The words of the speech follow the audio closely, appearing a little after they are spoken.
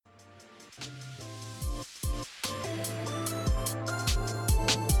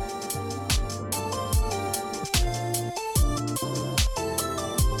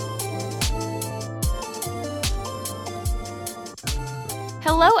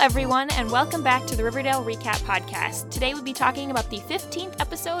Hello, everyone, and welcome back to the Riverdale Recap Podcast. Today we'll be talking about the 15th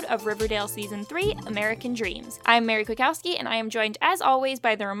episode of Riverdale Season 3, American Dreams. I'm Mary Kwiatkowski, and I am joined, as always,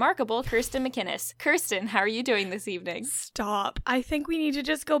 by the remarkable Kirsten McInnes. Kirsten, how are you doing this evening? Stop. I think we need to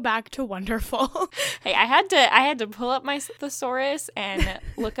just go back to wonderful. Hey, I had to pull up my thesaurus and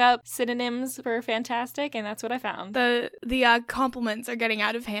look up synonyms for fantastic, and that's what I found. The compliments are getting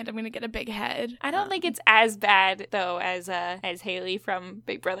out of hand. I'm going to get a big head. I don't think it's as bad, though, as Haley from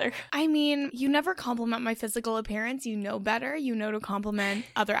Big Brother. I mean, you never compliment my physical appearance. You know better. You know to compliment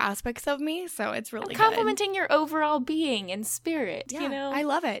other aspects of me, so it's really complimenting your overall being and spirit, yeah, you know? I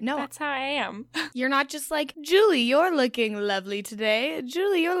love it. No. That's how I am. You're not just like, Julie, you're looking lovely today.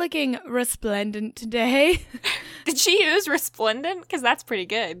 Julie, you're looking resplendent today. Did she use resplendent? Because that's pretty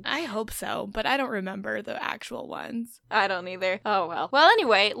good. I hope so, but I don't remember the actual ones. I don't either. Oh, well. Well,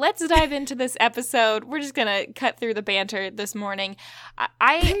 anyway, let's dive into this episode. We're just going to cut through the banter this morning.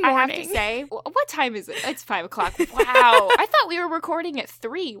 I have to say, what time is it? It's 5 o'clock. Wow. I thought we were recording at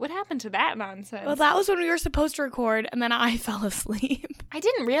 3. What happened to that nonsense? Well, that was when we were supposed to record, and then I fell asleep. I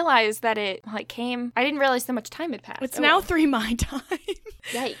didn't realize that it came. I didn't realize so much time had passed. It's now 3 my time.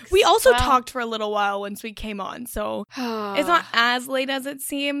 Yikes. We also talked for a little while once we came on, so it's not as late as it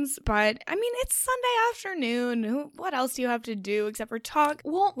seems, but I mean, it's Sunday afternoon. What else do you have to do except for talk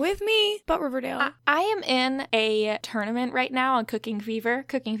with me about Riverdale? I am in a tournament right now on Cooking Fever.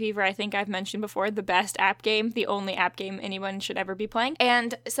 Cooking Fever, I think I've mentioned before, the best app game, the only app game anyone should ever be playing.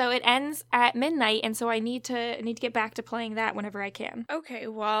 And so it ends at midnight, and so I need to get back to playing that whenever I can. Okay,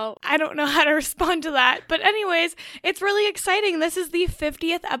 well, I don't know how to respond to that, but anyways, it's really exciting. This is the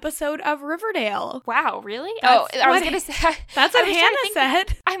 50th episode of Riverdale. Wow, really? I was going to say... That's what Hannah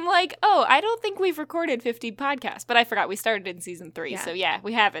said. I'm like, I don't think we've recorded 50 podcasts, but I forgot we started in season 3, so yeah,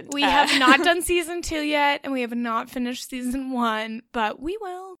 we haven't. We have not done season 2 yet, and we have not finished season 1, but we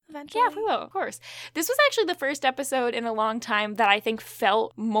will eventually. Yeah, we will, of course. This was actually the first episode in a long time that I think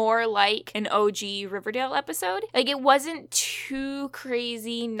felt more like an OG Riverdale episode. Like, it wasn't too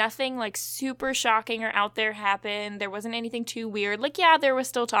crazy, nothing like super shocking or out there happened. There wasn't anything too weird. Like, yeah, there was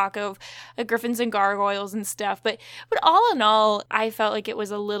still talk of griffins and gargoyles and stuff, but all in all, I felt like it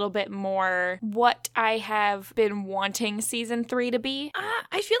was a little bit more what I have been wanting season 3 to be.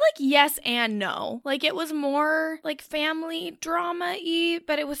 I feel like yes and no. Like, it was more like family drama-y,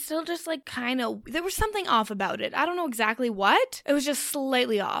 but it was still just like kind of, there was something off about it. I don't know exactly what. It was just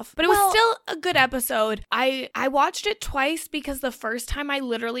slightly off, but it was still a good episode. I watched it twice because the first time I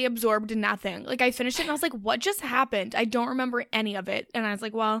literally absorbed nothing. Like, I finished it and I was like, what just happened? I don't remember any of it. And I was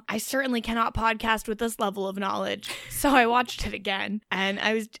like, well, I certainly cannot podcast with this level of knowledge. So I watched it again, and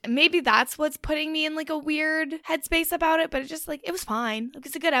maybe that's what's putting me in like a weird headspace about it, but it just like, it was fine. It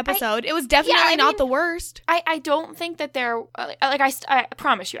was a good episode. It was definitely not the worst. I don't think that they're I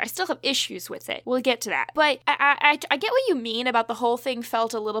promise you, I still have issues with it. We'll get to that. But I get what you mean about the whole thing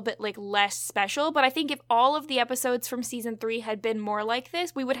felt a little bit like less special, but I think if all of the episodes from season 3 had been more like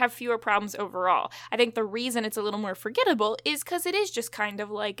this, we would have fewer problems overall. I think the reason it's a little more forgettable is because it is just kind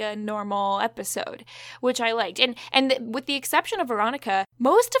of like a normal episode, which I liked. And with the exception of Veronica,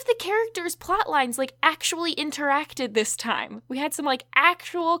 most of the characters' plot lines like actually interacted this time. We had some like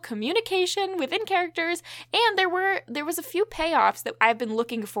actual communication within characters, and there was a few payoffs that I've been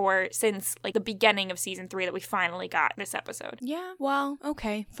looking for since like the beginning of season 3 that we finally got this episode. Yeah, well,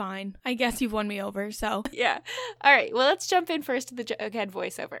 okay, fine. I guess you've won me over, so. Yeah. All right, well, let's jump in first to the Jughead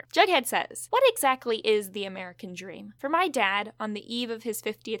voiceover. Jughead says, "What exactly is the American dream? For my dad, on the eve of his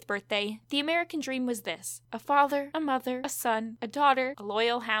 50th birthday, the American dream was this: a father, a mother, a son, a daughter, a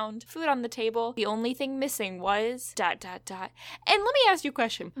loyal hound, food on the table. The only thing missing was ... And let me ask you a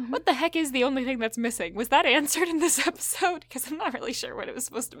question. Mm-hmm. What the heck is the only thing that's missing? Was that answered in this episode? Because I'm not really sure what it was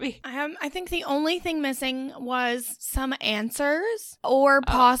supposed to be. I think the only thing missing was some answers, or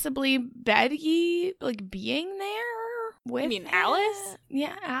possibly Betty, like, being there with. You mean Alice?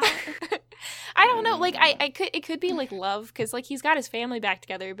 Yeah, Alice. I don't know. Like, it could be like love, because like he's got his family back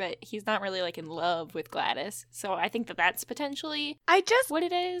together, but he's not really like in love with Gladys. So I think that's potentially what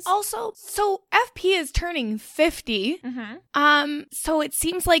it is. Also, so FP is turning 50. Mm-hmm. So it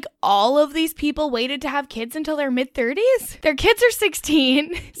seems like all of these people waited to have kids until their mid-30s. Their kids are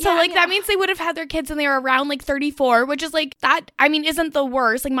 16. So that means they would have had their kids when they were around like 34, which is like that. I mean, isn't the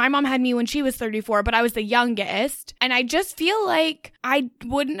worst. Like, my mom had me when she was 34, but I was the youngest, and I just feel like I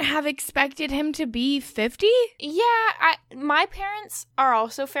wouldn't have expected expected him to be 50? Yeah, my parents are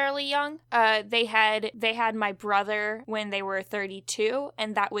also fairly young. They had my brother when they were 32,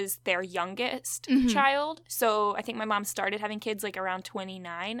 and that was their youngest child. So I think my mom started having kids like around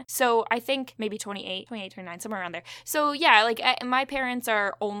 29. So I think maybe 28, 29, somewhere around there. So yeah, like my parents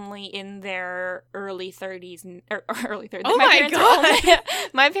are only in their early 30s, or early 30s. Oh my God.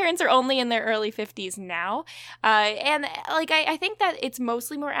 My parents are only in their early 50s now. And like I think that it's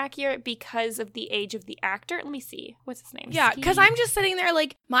mostly more accurate because of the age of the actor. Let me see. What's his name? Yeah, because I'm just sitting there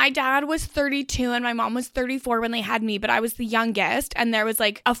like, my dad was 32 and my mom was 34 when they had me, but I was the youngest, and there was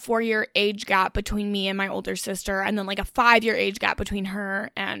like a 4-year age gap between me and my older sister, and then like a 5-year age gap between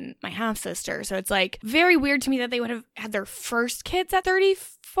her and my half sister. So it's like very weird to me that they would have had their first kids at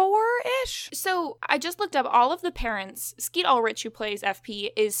 34-ish. So I just looked up all of the parents. Skeet Ulrich, who plays FP,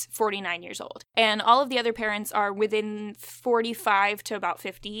 is 49 years old. And all of the other parents are within 45 to about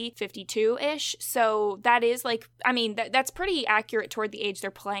 50, 52-ish. So that is like, I mean, that's pretty accurate toward the age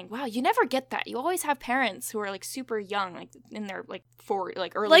they're playing. Wow, you never get that. You always have parents who are like super young, like in their like early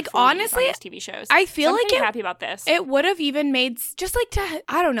like 40s honestly on these TV shows. I feel so I'm like pretty happy about this. It would have even made just like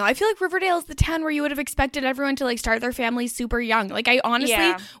I don't know. I feel like Riverdale is the town where you would have expected everyone to like start their families super young. Like I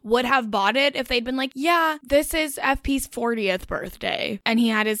honestly would have bought it if they'd been like, yeah, this is FP's 40th birthday and he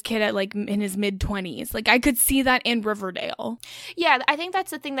had his kid at like in his mid-20s. Like I could see that in Riverdale. Yeah, I think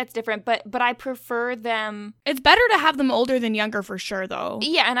that's the thing that's different, but I prefer them. It's better to have them older than younger for sure though.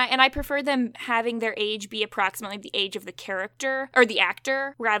 Yeah, and I prefer them having their age be approximately the age of the character or the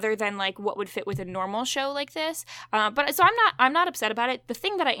actor rather than like what would fit with a normal show like this. But so I'm not upset about it. The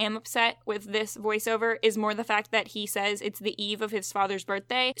thing that I am upset with this voiceover is more the fact that he says it's the eve of his father's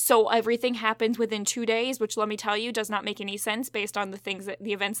birthday. So everything happens within 2 days, which let me tell you does not make any sense based on the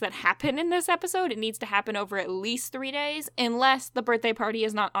events that happen in this episode. It needs to happen over at least 3 days unless the birthday party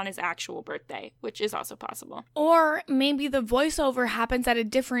is not on his actual birthday, which is also possible. Or maybe the voiceover happens at a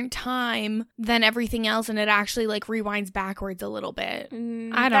different time than everything else and it actually like rewinds backwards a little bit.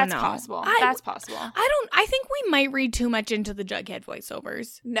 I don't know. Possible. That's possible. I think we might read too much into the Jughead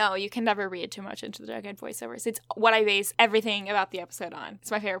voiceovers. No, you can never read too much into the Jughead voiceovers. It's what I base everything about the episode on.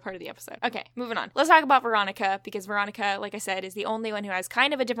 It's my favorite part of the episode. Okay, moving on. Let's talk about Veronica, because Veronica, like I said, is the only one who has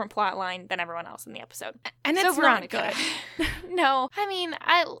kind of a different plot line than everyone else in the episode. And it's Veronica. Not good. No, I mean,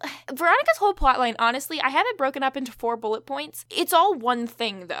 Veronica's whole plot line, honestly, I have it broken up into 4 bullet points. It's all one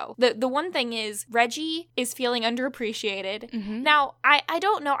thing, though. The one thing is Reggie is feeling underappreciated. Mm-hmm. Now, I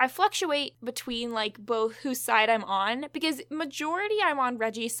don't know. I fluctuate between, like, both whose side I'm on, because majority I'm on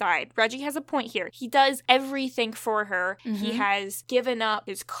Reggie's side. Reggie has a point here. He does everything for her. Mm-hmm. He has given up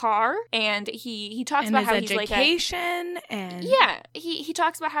his car, and he talks about how he's like education and yeah, he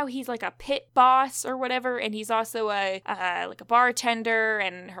talks about how he's like a pit boss or whatever, and he's also a bartender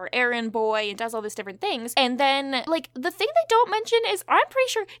and her errand boy and does all these different things. And then like the thing they don't mention is I'm pretty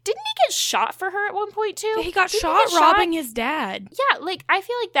sure didn't he get shot for her at one point too? Yeah, he got shot robbing his dad. Yeah, like I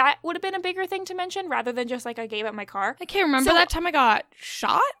feel like that would have been a bigger thing to mention rather than just like I gave up my car. I can't remember that time I got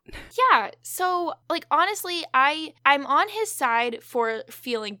shot. Yeah, so like honestly, I'm on his side for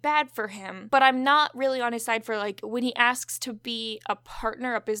feeling bad for him, but I'm not really on his side for like when he asks to be a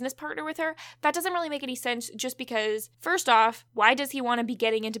business partner with her. That doesn't really make any sense, just because first off, why does he want to be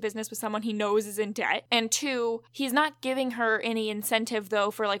getting into business with someone he knows is in debt? And 2, he's not giving her any incentive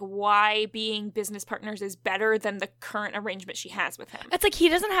though for like why being business partners is better than the current arrangement she has with him. It's like he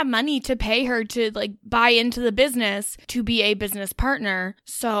doesn't have money to pay her to like buy into the business to be a business partner.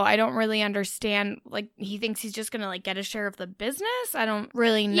 So I don't really understand, like he thinks he's just gonna like get a share of the business. I don't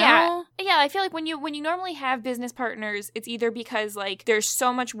really know. Yeah, I feel like when you normally have business partners, it's either because like there's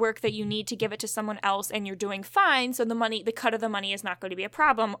so much work that you need to give it to someone else and you're doing fine, so the cut of the money is not going to be a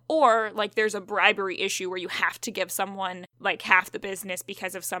problem, or like there's a bribery issue where you have to give someone like half the business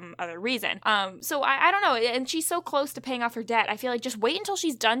because of some other reason. So I don't know, and she's so close to paying off her debt. I feel like just wait until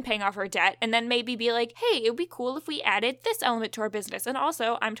she's done paying off her debt and then maybe be like, hey, it would be cool if we added this element to our business, and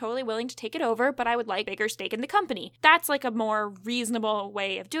also I'm totally willing to take it over, but I would like a bigger stake in the company. That's like a more reasonable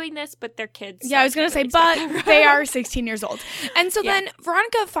way of doing this, but they're kids. Yeah, I was gonna say, but they are 16 years old. And so then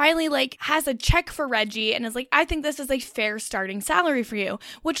Veronica finally like has a check for Reggie and is like, I think this is a fair starting salary for you,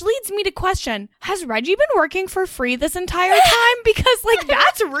 which leads me to question, has Reggie been working for free this entire time? Because like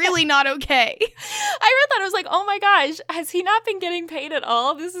that's really not okay. I read that, I was like, oh my gosh, has he not been getting paid at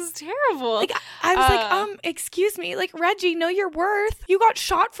all? This is terrible. Like I was like, excuse me, like Reggie, know your worth. You got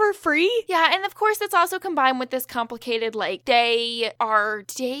shot for free? Yeah, and of course it's also combined with this complicated like they are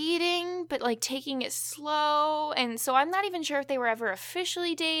dating dating, but like taking it slow. And so I'm not even sure if they were ever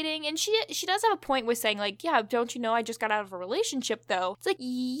officially dating. And she does have a point with saying like, yeah, don't you know I just got out of a relationship though? It's like,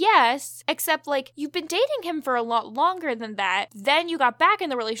 yes, except like you've been dating him for a lot longer than that. Then you got back in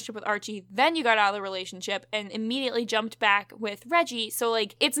the relationship with Archie. Then you got out of the relationship and immediately jumped back with Reggie. So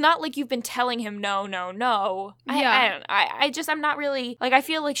like, it's not like you've been telling him no. Yeah. I'm not really, like, I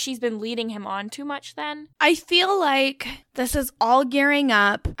feel like she's been leading him on too much then. I feel like this is all gearing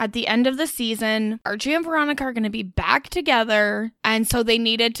up at the end of the season. Archie and Veronica are going to be back together. And so they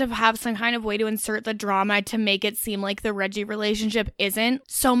needed to have some kind of way to insert the drama to make it seem like the Reggie relationship isn't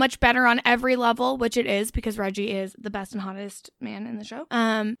so much better on every level, which it is because Reggie is the best and hottest man in the show.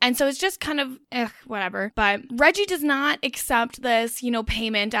 And so it's just kind of whatever. But Reggie does not accept this,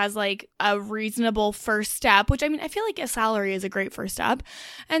 payment as like a reasonable first step, which I mean, I feel like a salary is a great first step.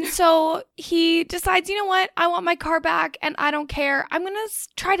 And so he decides, you know what? I want my car back and I don't care. I'm going to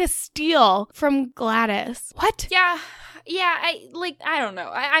try to steal from Gladys. What? Yeah, I don't know.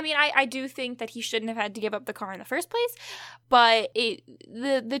 I mean, I do think that he shouldn't have had to give up the car in the first place, but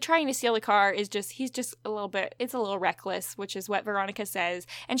the trying to steal the car is he's just a little reckless, which is what Veronica says.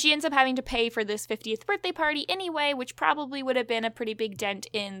 And she ends up having to pay for this 50th birthday party anyway, which probably would have been a pretty big dent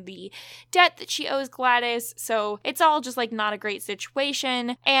in the debt that she owes Gladys. So it's all just like not a great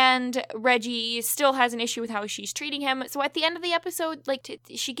situation. And Reggie still has an issue with how she's treating him. So at the end of the episode, like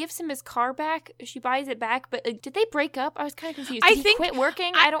she gives him his car back. She buys it back, but like, did they break up? I was kind of confused. Did he quit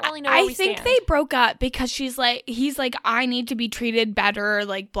working? I don't really know where we stand. I think they broke up because he's like, I need to be treated better,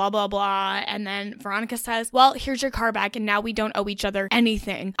 like blah, blah, blah. And then Veronica says, well, here's your car back and now we don't owe each other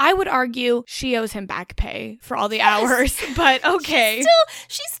anything. I would argue she owes him back pay for all the hours, but okay.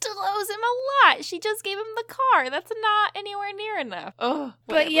 She still owes him a lot. She just gave him the car. That's not anywhere near enough. Oh,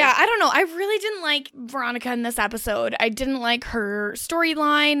 but yeah, I don't know. I really didn't like Veronica in this episode. I didn't like her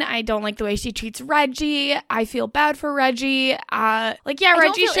storyline. I don't like the way she treats Reggie. I feel bad for Reggie. I Reggie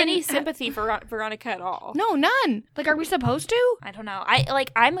don't feel any sympathy for Veronica at all. No, none. Like, are we supposed to? I don't know.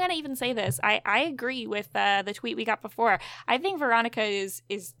 I'm gonna even say this. I agree with the tweet we got before. I think Veronica is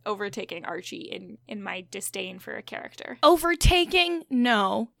overtaking Archie in my disdain for a character. Overtaking?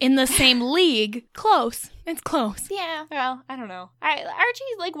 No. In the same league? Close. It's close. Yeah. Well, I don't know.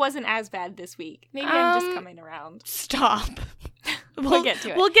 Archie wasn't as bad this week. Maybe I'm just coming around. Stop. We'll get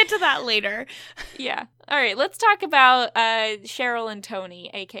to it. We'll get to that later. Yeah. All right. Let's talk about Cheryl and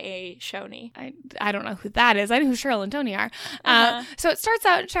Tony, aka Shoni. I don't know who that is. I know who Cheryl and Tony are. So it starts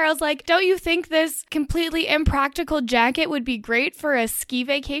out, Cheryl's like, don't you think this completely impractical jacket would be great for a ski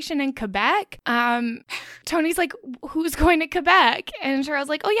vacation in Quebec? Tony's like, who's going to Quebec? And Cheryl's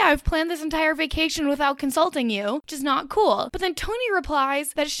like, oh yeah, I've planned this entire vacation without consulting you, which is not cool. But then Tony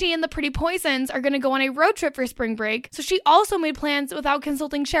replies that she and the Pretty Poisons are going to go on a road trip for spring break. So she also made plans without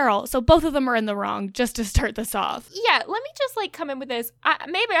consulting Cheryl. So both of them are in the wrong, just to start this off. Yeah, let me just come in with this.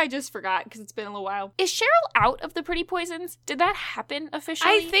 Maybe I just forgot because it's been a little while. Is Cheryl out of the Pretty Poisons? Did that happen officially?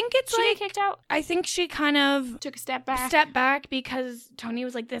 I think it's she get kicked out? I think she kind of took a step back because Tony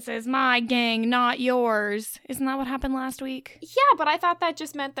was like, this is my gang, not yours. Isn't that what happened last week? Yeah, but I thought that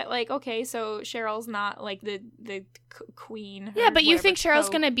just meant that okay, so Cheryl's not like the queen. Yeah, but you think Cheryl's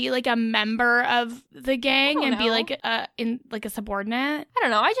gonna be like a member of the gang and be like in like a subordinate? I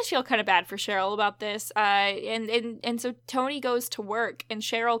don't know. I just feel kind of bad for Cheryl about this. And so Tony goes to work and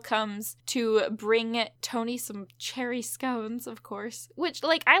Cheryl comes to bring Tony some cherry scones, of course. Which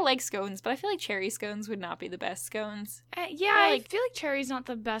I like scones, but I feel like cherry scones would not be the best scones. I feel like cherry's not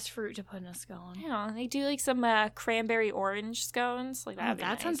the best fruit to put in a scone. Yeah, they do some cranberry orange scones. That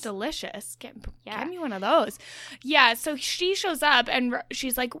nice. Sounds delicious. Get me one of those. Yeah, so she shows up and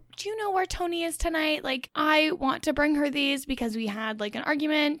she's like, do you know where Tony is tonight? I want to bring her these because we had an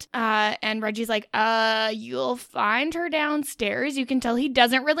argument. And Reggie's like, you'll find her downstairs. You can tell he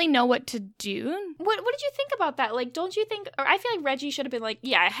doesn't really know what to do. What did you think about that? Don't you think, or I feel like Reggie should have been like,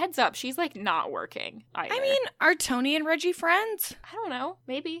 yeah, heads up, she's not working either. I mean, are Tony and Reggie friends? I don't know,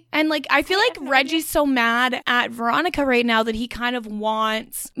 maybe. And I feel like Reggie's so mad at Veronica right now that he kind of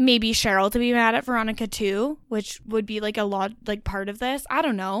wants maybe Cheryl to be mad at Veronica too, which would be a lot part of this. I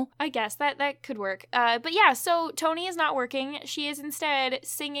don't know. I guess that could work. But yeah, so Tony is not working. She is instead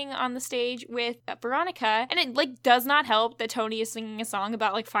singing on the stage with Veronica, and it does not help that Tony is singing a song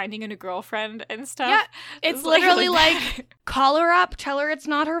about finding a new girlfriend and stuff. Yeah, it's literally call her up, tell her it's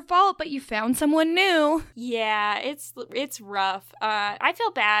not her fault, but you found someone new. Yeah, it's rough. I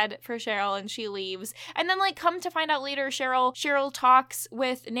feel bad for Cheryl, and she leaves. And then come to find out later, Cheryl talks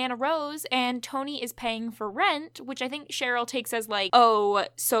with Nana Rose, and Tony is paying for rent, which I think Cheryl takes as oh,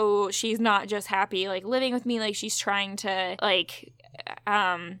 so she's not just happy living with me, she's trying to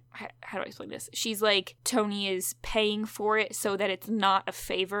how do I explain this? She's like, Tony is paying for it so that it's not a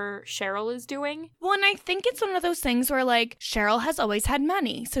favor Cheryl is doing. Well, and I think it's one of those things where, like, Cheryl has always had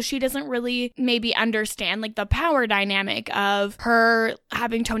money, so she doesn't really maybe understand, like, the power dynamic of her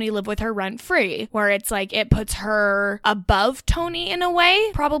having Tony live with her rent-free, where it's like it puts her above Tony in a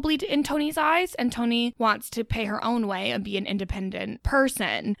way, probably in Tony's eyes, and Tony wants to pay her own way and be an independent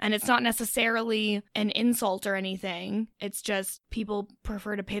person. And it's not necessarily an insult or anything. It's just people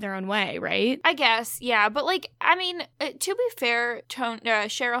prefer to pay their own way, right? I guess, yeah. But, like, I mean, to be fair,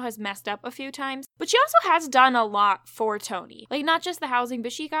 Cheryl has messed up a few times, but she also has done a lot for Tony. Like, not just the housing,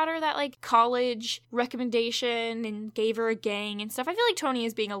 but she got her that, like, college recommendation and gave her a gang and stuff. I feel like Tony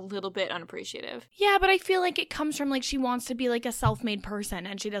is being a little bit unappreciative. Yeah, but I feel like it comes from, like, she wants to be, like, a self-made person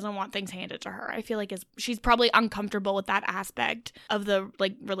and she doesn't want things handed to her. I feel like she's probably uncomfortable with that aspect of the,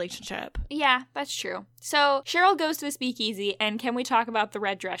 like, relationship. Yeah, that's true. So Cheryl goes to the speakeasy, and can we talk about the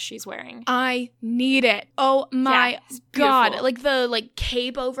red dress she's wearing? I need it. Oh my God. Beautiful. Like the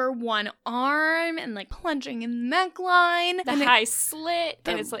cape over one arm and like plunging in the neckline. The high slit,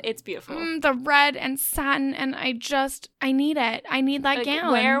 and it's beautiful. The red and satin, and I need it. I need that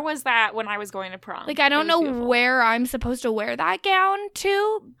gown. Where was that when I was going to prom? Like, I don't know where I'm supposed to wear that gown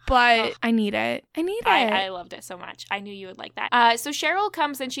to, but I need it. I need it. I loved it so much. I knew you would like that. So Cheryl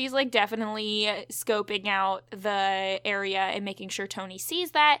comes, and she's like definitely scoping out the area and making sure Tony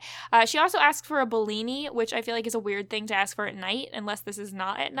sees that. She also asks for a Bellini, which I feel like is a weird thing to ask for at night, unless this is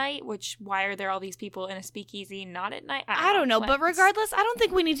not at night, which why are there all these people in a speakeasy not at night? I don't know, but regardless, I don't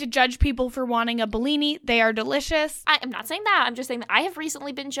think we need to judge people for wanting a Bellini. They are delicious. I'm not saying that. I'm just saying that I have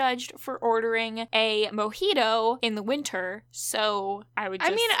recently been judged for ordering a mojito in the winter, so I would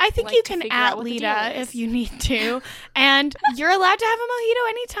just I think you can at Lita if you need to, and you're allowed to have a mojito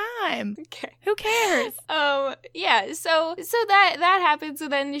anytime. Okay. Who cares? Yeah, so that happens, so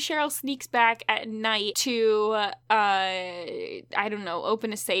then Cheryl sneaks back at night to I don't know,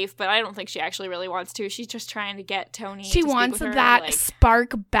 open a safe, but I don't think she actually really wants to. She's just trying to get Tony She to wants speak with her, that like,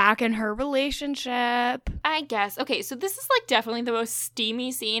 spark back in her relationship. I guess. Okay, so this is like definitely the most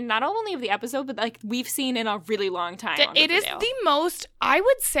steamy scene, not only of the episode, but like we've seen in a really long time. It is the most, I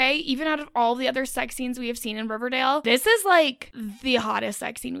would say, even out of all the other sex scenes we have seen in Riverdale, this is like the hottest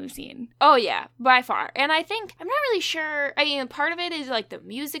sex scene we've seen. Oh yeah, by far. And I think, I'm not really sure, I mean, part of it is like the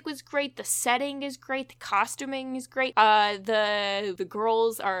music was great, the setting is great, the costuming is great, the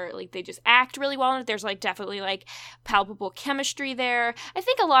girls are like, they just act really well in it. There's like definitely like palpable chemistry there. I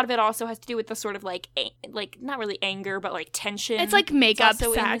think a lot of it also has to do with the sort of like not really anger, but like tension. It's like makeup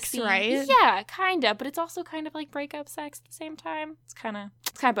sex, right? Yeah, kind of, but it's also kind of like breakup sex at the same time. It's kind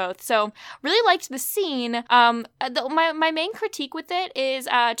of both. So really liked the scene. My main critique with it is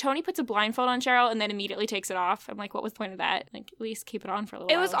Tony puts a blindfold on Cheryl and then immediately takes it off. I'm like, what was the point of that? Like, at least keep it on for a little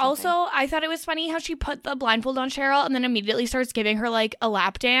while. It was also, I thought it was funny how she put the blindfold on Cheryl and then immediately starts giving her like a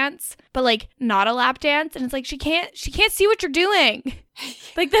lap dance, but like not a lap dance, and it's like she can't see what you're doing.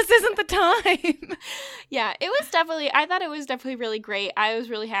 Like, this isn't the time. Yeah, I thought it was definitely really great. I was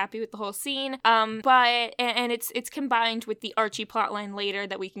really happy with the whole scene. But it's combined with the Archie plotline later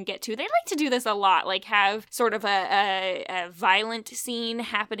that we can get to. They like to do this a lot, like have sort of a violent scene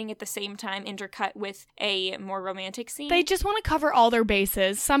happening at the same time, intercut with a more romantic scene. They just want to cover all their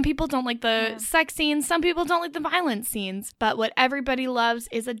bases. Some people don't like the sex scenes, some people don't like the violent scenes, but what everybody loves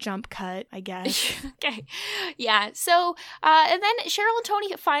is a jump cut, I guess. Okay. Yeah. So, and then Cheryl and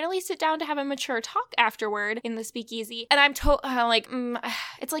Tony finally sit down to have a mature talk afterward in the speakeasy. And I'm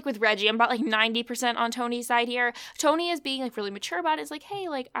it's like with Reggie, I'm about like 90% on Tony's side here. Tony is being like really mature about it. It's like, hey,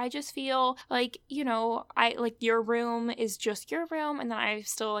 like, I just feel like, you know, I like your room is just your room, and then I'm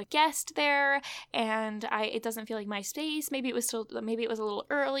still a guest there, and it doesn't feel like my space. Maybe it was a little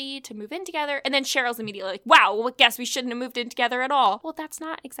early to move in together. And then Cheryl's immediately like, wow, well, I guess we shouldn't have moved in together at all. Well, that's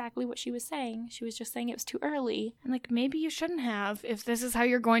not exactly what she was saying. She was just saying it was too early. And like, maybe you shouldn't have if this is how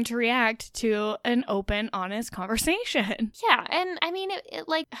you're going to react to an open, honest conversation. Yeah, and I mean, it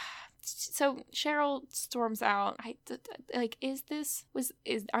like... So Cheryl storms out.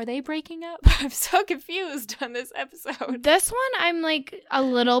 Are they breaking up? I'm so confused on this episode. This one, I'm like a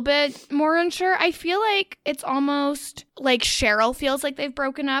little bit more unsure. I feel like it's almost like Cheryl feels like they've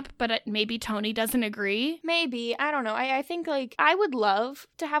broken up, but maybe Tony doesn't agree. Maybe. I don't know. I think like I would love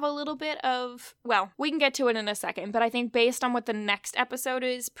to have a little bit of, well, we can get to it in a second, but I think based on what the next episode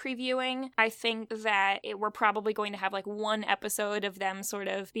is previewing, I think that we're probably going to have like one episode of them sort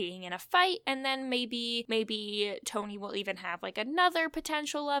of being in a fight, and then maybe Tony will even have like another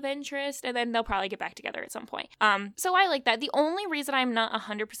potential love interest, and then they'll probably get back together at some point. So I like that. The only reason I'm not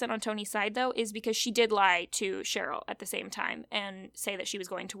 100% on Tony's side though is because she did lie to Cheryl at the same time and say that she was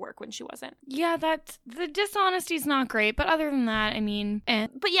going to work when she wasn't. Yeah, that's, the dishonesty's not great, but other than that, I mean,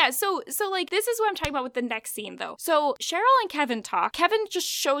 But yeah, so like this is what I'm talking about with the next scene though. So Cheryl and Kevin talk. Kevin just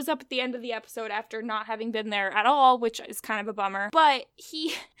shows up at the end of the episode after not having been there at all, which is kind of a bummer. But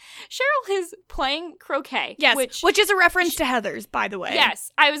Cheryl is playing croquet. Yes, which is a reference to Heathers, by the way.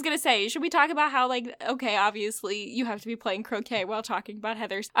 Yes, I was gonna say, should we talk about how, like, okay, obviously you have to be playing croquet while talking about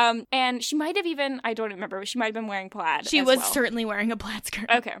Heathers. And she might have even, I don't remember, but she might have been wearing plaid. She was certainly wearing a plaid skirt.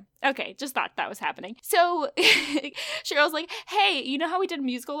 Okay, just thought that was happening. So Cheryl's like, hey, you know how we did a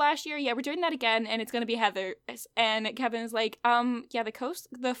musical last year? Yeah, we're doing that again, and it's gonna be Heathers. And Kevin's like, yeah,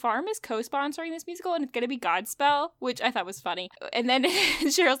 the farm is co-sponsoring this musical, and it's gonna be Godspell, which I thought was funny. And then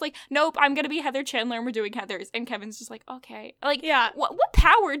Cheryl's like, nope, I'm gonna be Heather Chandler, and we're doing Heathers. And Kevin's just like, okay, like, yeah, what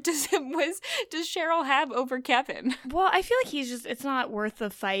power does Cheryl have over Kevin? Well, I feel like it's not worth the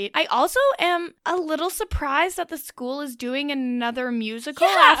fight. I also am a little surprised that the school is doing another musical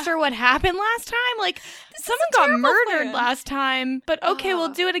after what happened last time. Like, someone got murdered last time, but okay, we'll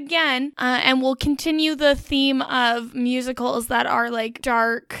do it again. And we'll continue the theme of musicals that are like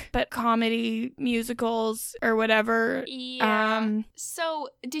dark but comedy musicals or whatever. Yeah. So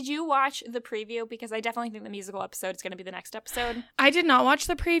did you watch the preview? Because I definitely think the musical episode is going to be the next episode. I did not watch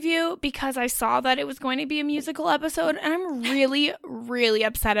the preview because I saw that it was going to be a musical episode, and I'm really, really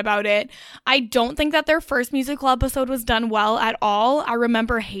upset about it. I don't think that their first musical episode was done well at all. I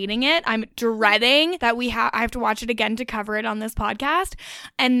remember hating it. I'm dreading that I have to watch it again to cover it on this podcast.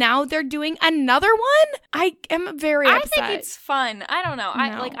 And now they're doing another one? I am very upset. I think it's fun. I don't know.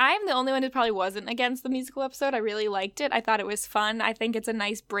 I'm the only one who probably wasn't against the musical episode. I really liked it. I thought it was fun. I think it's a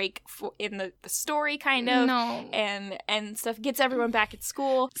nice break in the story, kind of. No. And stuff. Gets everyone back at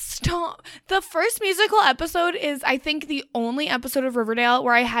school. Stop. The first musical episode is, I think, the only episode of Riverdale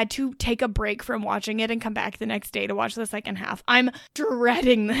where I had to take a break from watching it and come back the next day to watch the second half. I'm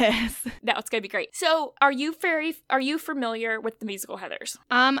dreading this. No, it's gonna be great. So, are you familiar with the musical Heathers?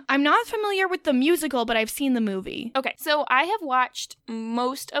 I'm not familiar with the musical, but I've seen the movie. Okay, so I have watched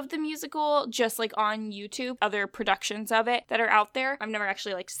most of the musical just like on YouTube, other productions of it that are out there. I've never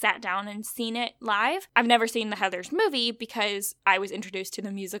actually like sat down and seen it live. I've never seen the Heathers movie because I was introduced to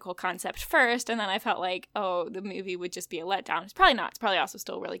the musical concept first, and then I felt like, oh, the movie would just be a letdown. It's probably not. It's probably also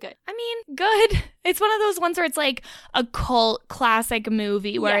still really good. I mean, good. It's one of those ones where it's like a cult classic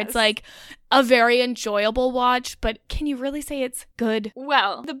movie where it's like a very enjoyable watch, but can you really say it's good?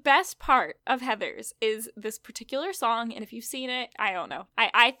 Well, the best part of Heathers is this particular song, and if you've seen it, I don't know.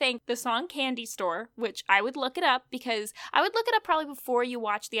 I think the song Candy Store, which I would look it up because I would look it up probably before you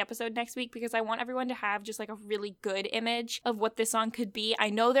watch the episode next week because I want everyone to have just like a really good image of what this song could be. I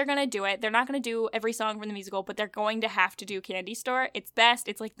know they're going to do it. They're not going to do every song from the musical, but they're going to have to do Candy Store. It's best.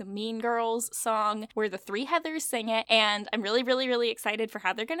 It's like the Mean Girls song where the three Heathers sing it, and I'm really, really, really excited for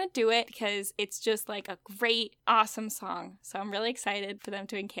how they're going to do it because it's just like a great, awesome song. So I'm really excited for them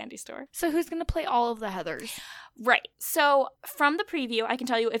doing Candy Store. So who's going to play all of the Heathers? Right. So from the preview, I can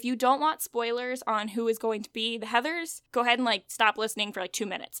tell you if you don't want spoilers on who is going to be the Heathers, go ahead and like stop listening for like 2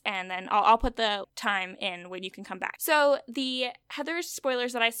 minutes, and then I'll put the time in when you can come back. So the Heathers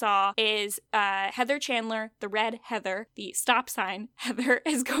spoilers that I saw is Heather Chandler, the red Heather, the stop sign Heather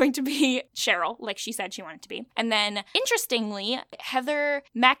is going to be Cheryl, like she said she wanted to be. And then interestingly, Heather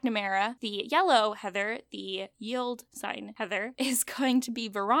McNamara, the yellow Heather, the yield sign Heather, is going to be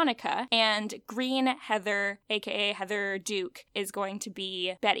Veronica, and green Heather, aka Heather Duke, is going to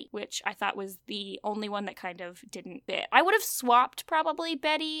be Betty, which I thought was the only one that kind of didn't fit. I would have swapped probably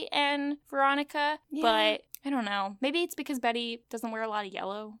Betty and Veronica, but I don't know. Maybe it's because Betty doesn't wear a lot of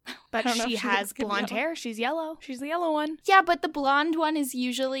yellow. But she has blonde hair. She's yellow. She's the yellow one. Yeah, but the blonde one is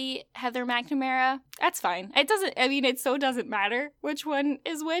usually Heather McNamara. That's fine. It doesn't matter which one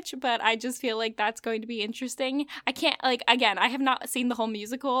is which, but I just feel like that's going to be interesting. I can't, again, I have not seen the whole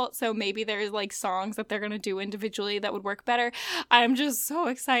musical, so maybe there's songs that they're going to do individually that would work better. I'm just so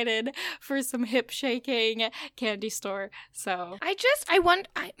excited for some hip shaking Candy Store. So I'm going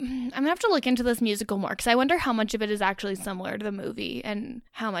to have to look into this musical more because I wonder how much of it is actually similar to the movie and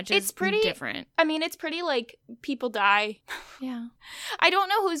how much is It's pretty different. I mean, it's pretty, like, people die. Yeah. I don't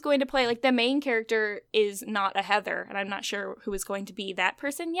know who's going to play. Like, the main character is not a Heather, and I'm not sure who is going to be that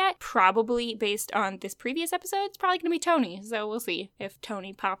person yet. Probably, based on this previous episode, it's probably going to be Tony. So we'll see if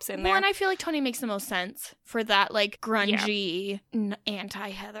Tony pops in there. Well, and I feel like Tony makes the most sense for that, like, grungy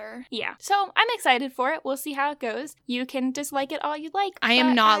anti-Heather. Yeah. So I'm excited for it. We'll see how it goes. You can dislike it all you like. I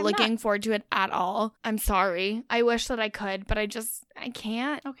am not looking forward to it at all. I'm sorry. I wish that I could, but I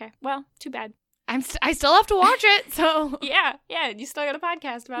can't. Okay. Well, too bad. I still have to watch it, so... Yeah, you still got a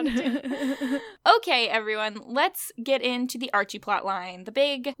podcast about it, too. Okay, everyone, let's get into the Archie plotline,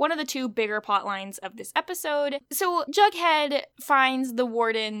 one of the two bigger plot lines of this episode. So, Jughead finds the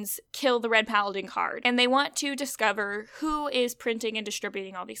Wardens kill the Red Paladin card, and they want to discover who is printing and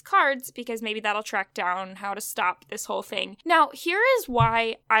distributing all these cards, because maybe that'll track down how to stop this whole thing. Now, here is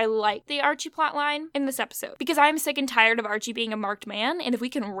why I like the Archie plotline in this episode, because I'm sick and tired of Archie being a marked man, and if we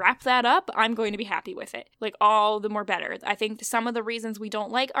can wrap that up, I'm going to be happy with it. Like, all the more better. I think some of the reasons we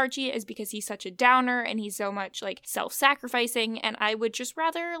don't like Archie is because he's such a downer and he's so much, like, self-sacrificing, and I would just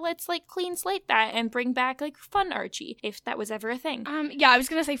rather let's, like, clean slate that and bring back, like, fun Archie, if that was ever a thing. Yeah, I was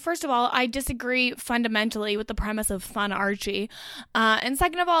gonna say, first of all, I disagree fundamentally with the premise of fun Archie. And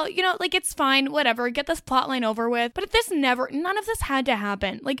second of all, you know, like, it's fine, whatever, get this plotline over with, but none of this had to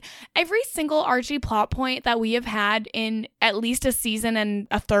happen. Like, every single Archie plot point that we have had in at least a season and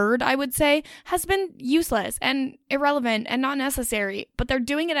a third, I would say, has been useless and irrelevant and not necessary, but they're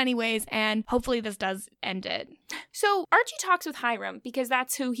doing it anyways, and hopefully this does end it. So Archie talks with Hiram because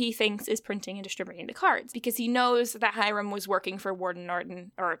that's who he thinks is printing and distributing the cards, because he knows that Hiram was working for Warden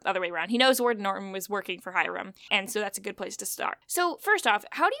Norton, or other way around. He knows Warden Norton was working for Hiram, and so that's a good place to start. So first off,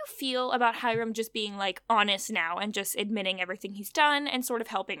 how do you feel about Hiram just being, like, honest now and just admitting everything he's done and sort of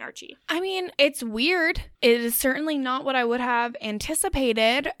helping Archie? I mean, it's weird. It is certainly not what I would have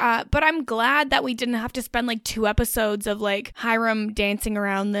anticipated, but I'm glad that we didn't have to spend, like, 2 episodes of, like, Hiram dancing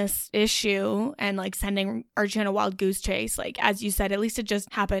around this issue and, like, sending Archie on a wild goose chase. Like, as you said, at least it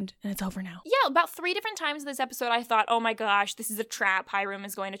just happened and it's over now. Yeah, about 3 different times in this episode I thought, oh my gosh, this is a trap. Hiram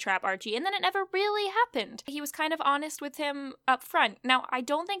is going to trap Archie. And then it never really happened. He was kind of honest with him up front. Now, I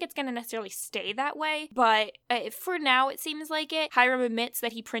don't think it's going to necessarily stay that way, but for now it seems like it. Hiram admits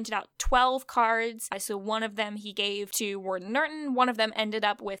that he printed out 12 cards. So one of them he gave to Warden Norton. One of them ended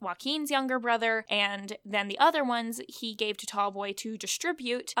up with Joaquin's younger brother. And then the other ones he gave to Tallboy to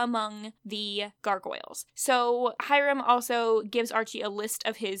distribute among the gargoyles. So Hiram also gives Archie a list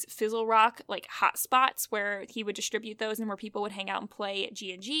of his Fizzle Rock, like, hot spots where he would distribute those and where people would hang out and play at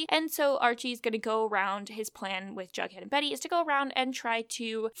G&G. And so Archie's going to go around, his plan with Jughead and Betty is to go around and try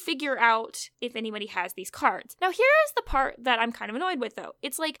to figure out if anybody has these cards. Now, here is the part that I'm kind of annoyed with, though.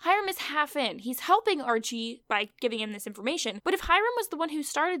 It's like Hiram is half in. He's helping Archie by giving him this information. But if Hiram was the one who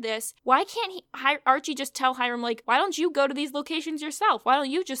started this, why can't Archie just tell Hiram, like, why don't you go to these locations yourself? Why don't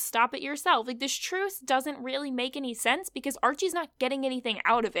you just stop it yourself? Like, this truce doesn't really make any sense because Archie's not getting anything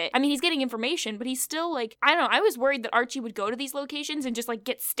out of it. I mean, he's getting information, but he's still, like, I don't know, I was worried that Archie would go to these locations and just, like,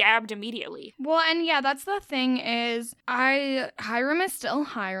 get stabbed immediately. Well, and yeah, that's the thing is, Hiram is still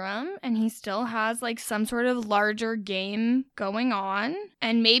Hiram, and he still has, like, some sort of larger game going on,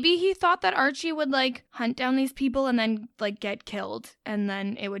 and maybe he thought that Archie would, like, hunt down these people and then, like, get killed, and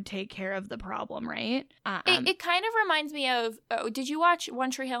then it would take care of the problem, right? It kind of reminds me of, did you watch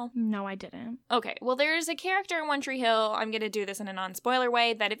One Tree Hill? No, I didn't. Okay, well, there's a character in One Tree Hill, I'm going to do this in a non-spoiler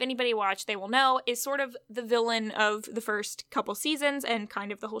way, that if anybody watched, they will know, is sort of the villain of the first couple seasons and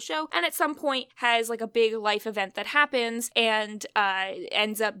kind of the whole show, and at some point has, like, a big life event that happens and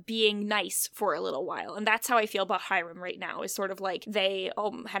ends up being nice for a little while. And that's how I feel about Hiram right now, is sort of like they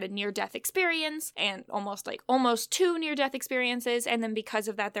had a near-death experience and almost 2 near-death experiences, and then because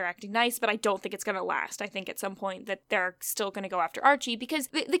of that they're acting nice, but I don't think it's going to last. I think at some point that they're still going to go after Archie, because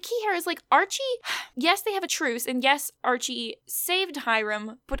the key here is, like, Archie, yes, they have a truce, and yes, Archie saved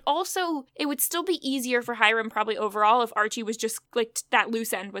Hiram, but also it would still be easier for Hiram probably overall if Archie was just, like, that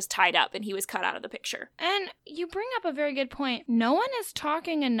loose end was tied up and he was cut out of the picture. And you bring up a very good point. No one is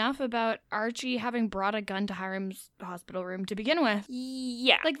talking enough about Archie having brought a gun to Hiram's hospital room to begin with.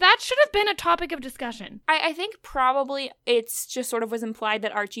 Yeah. Like, that should have been a topic of discussion. I think probably it's just sort of was implied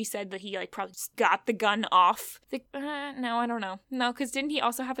that Archie said that he, like, probably just got the gun off. No, I don't know. No, because didn't he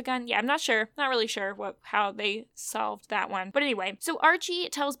also have a gun? Yeah, I'm not sure. Not really sure what how they solved that one. But anyway, so Archie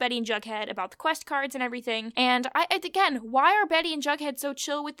tells Betty and Jughead about the quest cards and everything. And again, why are Betty and Jughead so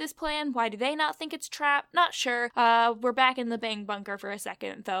chill with this plan? Why do they not think it's trap? Not sure. We're back in the Bang Bunker for a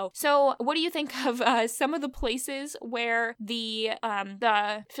second, though. So what do you think of some of the places where the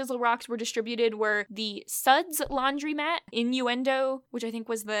Fizzle Rocks were distributed? Were the Suds Laundromat, Innuendo, which I think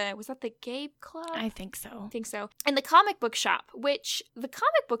was that the gay club? I think so. And the comic book shop, which the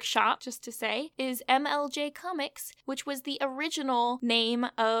comic book shop, just to say, is MLJ Comics, which was the original name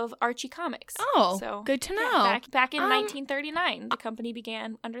of Archie Comics. Oh, so good to know. Yeah, back in 1939, the company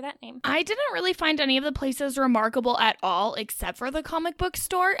began under that name. I didn't really find any of the places remarkable at all, except for the comic book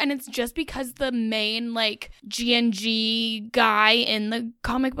store, and it's just because the main, like, G&G guy in the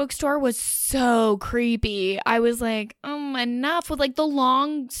comic book store was so creepy. I was like, enough with, like, the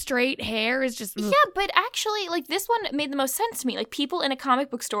long, straight hair is just... Yeah, but actually, like, this one made the most sense to me. Like, people in a comic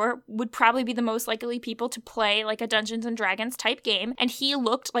book store would probably be the most likely people to play, like, a Dungeons & Dragons type game, and he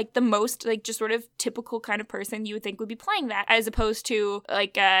looked like the most, like, just sort of typical kind of person you would think would be playing that, as opposed to,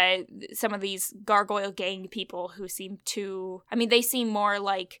 like, some of these Gargoyle Gang people who seem to... I mean, they seem more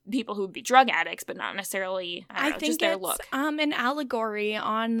like people who would be drug addicts, but not necessarily, I think just their look. An allegory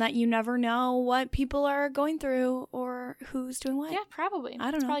on that you never know what people are going through or who's doing what. Yeah, probably. I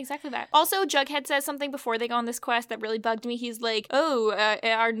don't know. Probably exactly that. Also, Jughead says something before they go on this quest that really bugged me. He's like,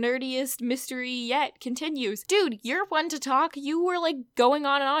 our nerdiest mystery yet continues. Dude, you're one to talk. You were, like, going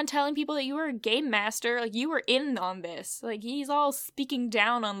on and on telling people that you were a game master. Like, you were in on this. Like, he's all speaking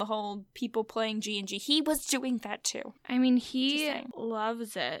down on the whole people playing G&G. He was doing that too. I mean, he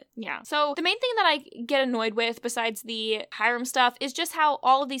loves it. Yeah. So the main thing that I get annoyed with, besides the Hiram stuff, is just how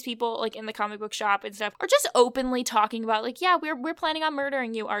all of these people, like, in the comic book shop and stuff, are just openly talking about, like, yeah, we're planning on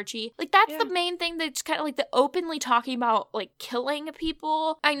murdering you, Archie. Like, that's the main thing, that's kind of like the openly talking about, like, killing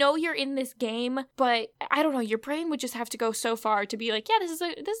people. I know you're in this game, but I don't know, your brain would just have to go so far to be like, yeah, this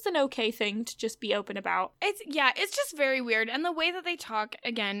is an okay thing to just be open about. It's just very weird. And the way that they talk,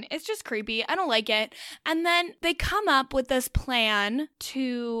 again, it's just creepy. I don't like it. And then they come up with this plan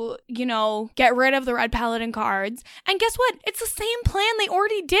to, get rid of the Red Paladin cards. And guess what? It's the same plan they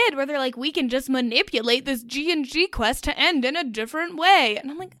already did, where they're like, we can just manipulate this G&G quest to end in a different way. And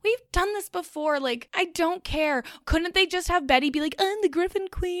I'm like, we've done this before. Like, I don't care. Couldn't they just have Betty be like, I'm the Griffin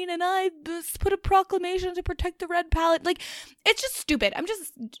Queen and I put a proclamation to protect the Red Paladin? Like, it's just stupid. I'm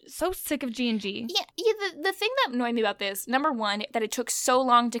just so sick of G&G. Yeah, the thing that annoyed me about this, number one, that it took so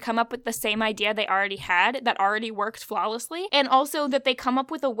long to come up with the same idea they already had that already worked flawlessly, and also that they come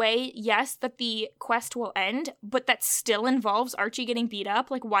up with a way, yes, that the quest will end, but that still involves Archie getting beat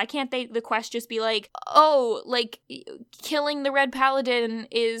up. Like, why can't the quest just be like, oh, like, killing the Red Paladin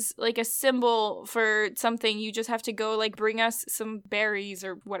is, like, a symbol for something, you just have to go, like, bring us some berries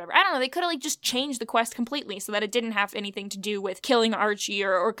or whatever. I don't know, they could have, like, just changed the quest completely so that it didn't have anything to do with killing Archie,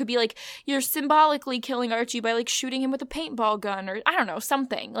 or it could be like, you're symbolically killing Archie by, like, shooting him with a paintball gun, or I don't know,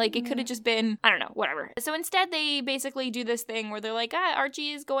 something. Like, it could have just been, I don't know, whatever. So instead, they basically do this thing where they're like,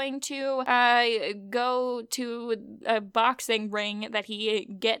 Archie is going to go to a boxing ring that he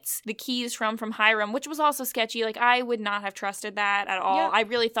gets the keys from Hiram, which was also sketchy. Like, I would not have trusted that at all. Yeah. I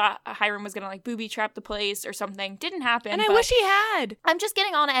really thought Hiram was gonna, like, booby trap the place or something. Didn't happen. And I wish he had. I'm just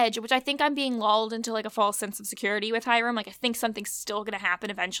getting on edge, which I think I'm being lulled into, like, a false sense of security with Hiram. Like, I think something's still gonna happen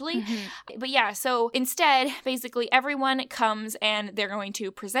eventually. Mm-hmm. But yeah, so instead, basically everyone comes and they're going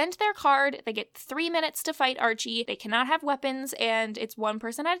to present their card. They get 3 minutes to fight Archie. They cannot have weapons, and it's one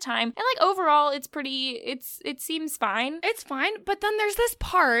person at a time. And, like, overall, it seems fine. It's fine, but then there's this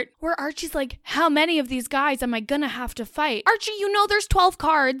part where Archie's like, how many of these guys am I gonna have to fight? Archie, you know there's 12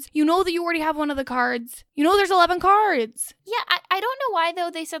 cards. You know that you already have one of the cards. You know there's 11 cards. Yeah, I don't know why,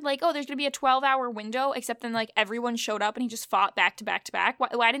 though, they said, like, oh, there's gonna be a 12-hour window, except then, like, everyone showed up and he just fought back to back to back.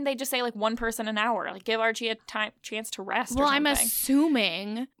 Why didn't they just say, like, one person an hour? Like, give Archie a chance to rest or something. I'm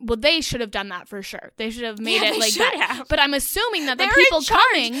assuming, they should have done that for sure. They should have made it like that. Have. But I'm assuming that the people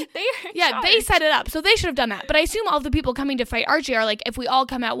coming... They set it up, so they should have done that. But I assume all the people coming to fight Archie are like, if we all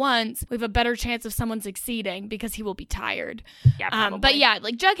come at once, we have a better chance of someone succeeding because he will be tired. Yeah, probably. But yeah,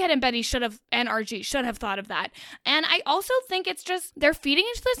 like, Jughead and Betty and Archie should have thought of that. And I also think it's just, they're feeding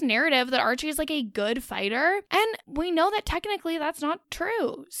into this narrative that Archie is, like, a good fighter. And we know that technically that's not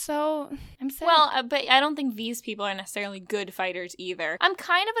true. So I'm sad. Well, but I don't think these people are necessarily good fighters either. I'm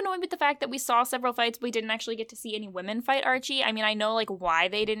kind of annoyed with the fact that we saw several fights, but we didn't actually get to see any women fight Archie. I mean, I know, like, why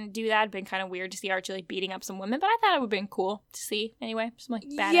they didn't do that. It'd been kind of weird to see Archie, like, beating up some women, but I thought it would have been cool to see anyway. Some, like,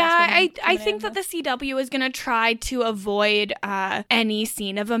 badass women. I think that the CW is going to try to avoid any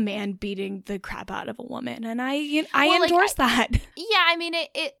scene of a man beating the crap out of a woman, and I endorse that. Yeah, I mean,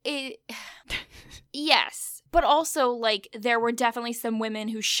 Yes. But also, like, there were definitely some women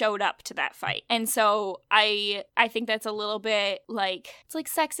who showed up to that fight. And so I think that's a little bit, like, it's like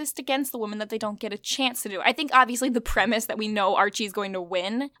sexist against the women that they don't get a chance to do. I think, obviously, the premise that we know Archie's going to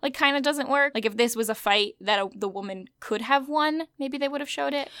win, like, kind of doesn't work. Like, if this was a fight that the woman could have won, maybe they would have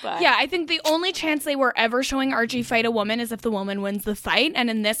showed it. But yeah, I think the only chance they were ever showing Archie fight a woman is if the woman wins the fight. And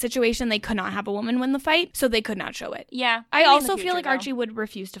in this situation, they could not have a woman win the fight, so they could not show it. Yeah. I also feel like Archie would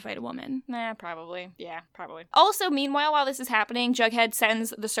refuse to fight a woman. Nah, probably. Yeah, probably. Also, meanwhile, while this is happening, Jughead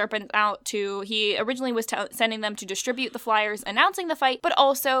sends the serpents out he originally was sending them to distribute the flyers announcing the fight, but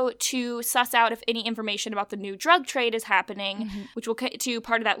also to suss out if any information about the new drug trade is happening, which we'll get to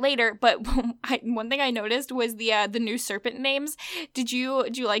part of that later. But one thing I noticed was the new serpent names. Did you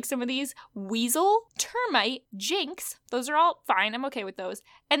like some of these? Weasel, Termite, Jinx. Those are all fine. I'm okay with those.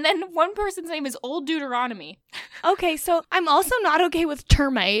 And then one person's name is Old Deuteronomy. Okay, so I'm also not okay with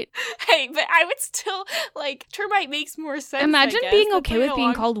Termite. Hey, but I would still, like, Termite makes more sense. Imagine being okay with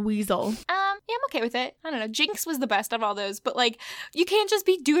being called Weasel. Yeah, I'm okay with it. I don't know. Jinx was the best of all those, but, like, you can't just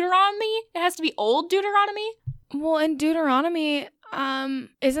be Deuteronomy. It has to be Old Deuteronomy. Well, in Deuteronomy,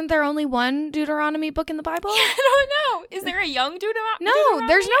 isn't there only one Deuteronomy book in the Bible? I don't know. Is there a young Deuteronomy? No,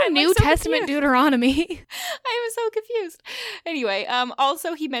 there's no New Testament Deuteronomy. I was so confused. Anyway,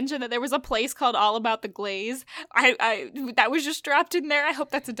 also he mentioned that there was a place called All About the Glaze. I that was just dropped in there. I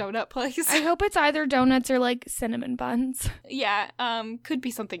hope that's a donut place. I hope it's either donuts or like cinnamon buns. Yeah, could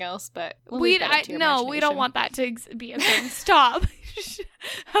be something else, but we don't want that to be a thing. Stop.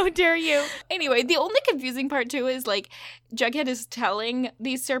 How dare you? Anyway, the only confusing part too is like Jughead is telling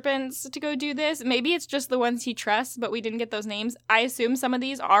these serpents to go do this. Maybe it's just the ones he trusts, but we didn't get those names. I assume some of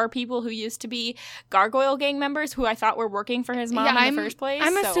these are people who used to be Gargoyle gang members who I thought were working for his mom in the first place.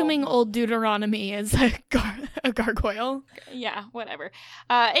 I'm assuming Old Deuteronomy is a gargoyle. Yeah, whatever.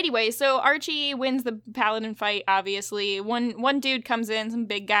 Anyway, so Archie wins the paladin fight, obviously. One dude comes in, some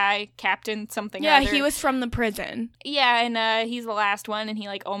big guy, captain something. Yeah, he was from the prison. Yeah, and he's the last one, and he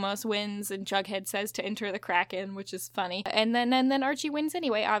like almost wins, and Jughead says to enter the Kraken, which is funny. And then Archie wins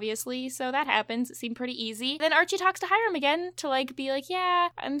anyway, obviously, so that happens. It seemed pretty easy. Then Archie talks to Hiram again to like be like, yeah,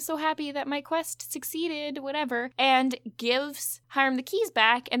 I'm so happy that my quest succeeded, whatever, and gives Hiram the keys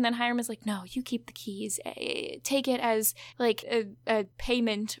back, and then Hiram is like, no, you keep the keys. Take it as like a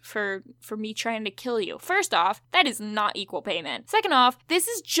payment for me trying to kill you. First off, that is not equal payment. Second off, this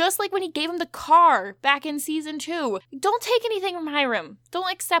is just like when he gave him the car back in season 2. Don't take anything from Hiram.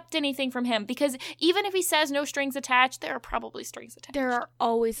 Don't accept anything from him, because even if he says no strings attached, there are probably strings attached. There are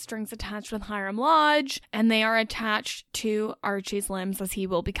always strings attached with Hiram Lodge, and they are attached to Archie's limbs as he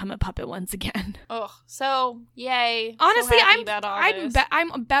will become a puppet once again. Oh, so yay. Honestly, so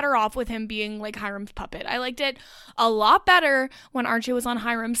I'm better off with him being like Hiram's puppet. I liked it a lot better when Archie was on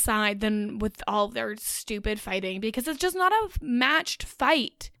Hiram's side than with all of their stupid fighting, because it's just not a matched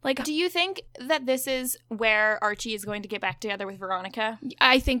fight. Like, do you think that this is where Archie is going to get back together with Veronica?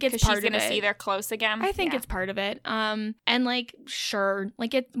 I think it's part of it. She's going to see they're close again. I think it's part of it. And like, sure,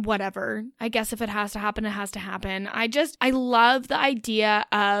 like whatever. I guess if it has to happen, it has to happen. I love the idea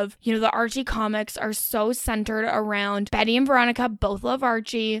of, the Archie comics are so centered around Betty and Veronica both love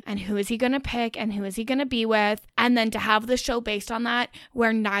Archie, and who is he going to pick and who is he going to be with? And then to have the show based on that,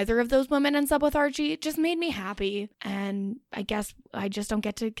 where neither of those women ends up with Archie, just made me happy. And I guess I just don't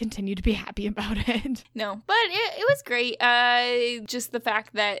get to continue to be happy about it. No, but it was great. Just the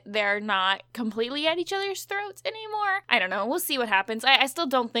fact that they're not completely at each other's throats anymore. I don't know. We'll see what happens. I still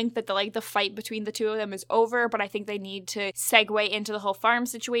don't think that the fight between the two of them is over, but I think they need to segue into the whole farm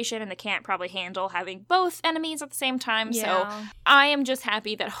situation, and they can't probably handle having both enemies at the same time. Yeah. So I am just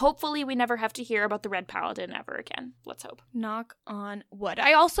happy that hopefully we never have to hear about the Red Paladin ever again. Let's hope. Knock on wood.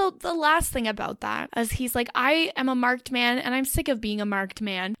 The last thing about that is he's like, I am a marked man and I'm sick of being a marked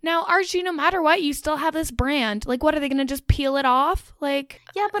man. Now, Archie, no matter what, you still have this brand. Like, what, are they going to just peel it off? Like,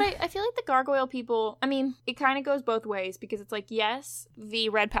 yeah, but I feel like the Gargoyle people, I mean, it kind of goes both ways, because it's like, yes, the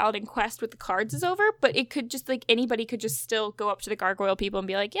Red Paladin quest with the cards is over, but it could just, like, anybody could just still go up to the Gargoyle people and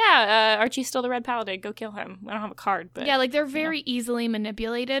be like, yeah, Archie's still the Red Paladin, go kill him. I don't have a card, but... Yeah, like, they're very easily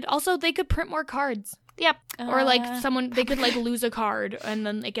manipulated. Also, they could print more cards. Yep. Or like they could like lose a card and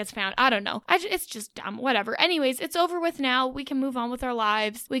then it gets found. I don't know. It's just dumb. Whatever. Anyways, it's over with now. We can move on with our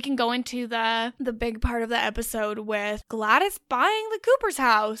lives. We can go into the big part of the episode with Gladys buying the Cooper's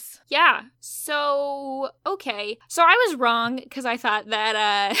house. Yeah. So, okay. So I was wrong because I thought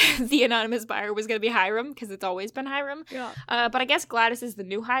that the anonymous buyer was going to be Hiram, because it's always been Hiram. Yeah. But I guess Gladys is the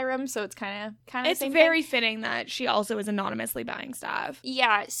new Hiram, so it's kind of it's very fitting that she also is anonymously buying stuff.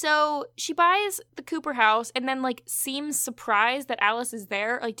 Yeah. So she buys the Cooper's Cooper house and then like seems surprised that Alice is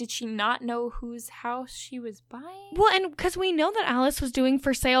there. Like, did she not know whose house she was buying? Well, and because we know that Alice was doing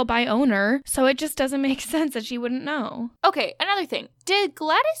for sale by owner, so it just doesn't make sense that she wouldn't know. Okay, another thing. Did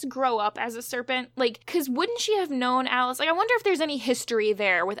Gladys grow up as a serpent? Like, because wouldn't she have known Alice? Like, I wonder if there's any history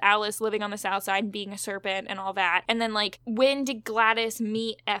there with Alice living on the South Side and being a serpent and all that. And then, like, when did Gladys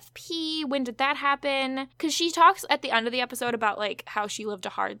meet FP? When did that happen? Because she talks at the end of the episode about, like, how she lived a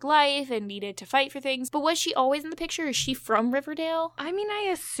hard life and needed to fight for things. But was she always in the picture? Is she from Riverdale? I mean, I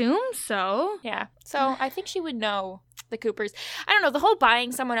assume so. Yeah. So I think she would know the Coopers. I don't know, the whole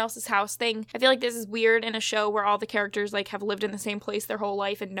buying someone else's house thing, I feel like this is weird in a show where all the characters like have lived in the same place their whole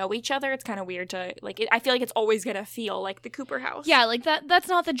life and know each other. It's kind of weird to like I feel like it's always gonna feel like the Cooper house. Yeah, like that's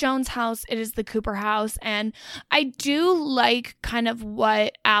not the Jones house, it is the Cooper house. And I do like kind of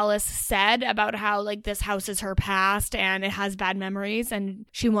what Alice said about how like this house is her past and it has bad memories and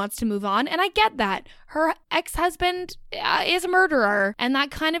she wants to move on, and I get that. Her ex-husband is a murderer, and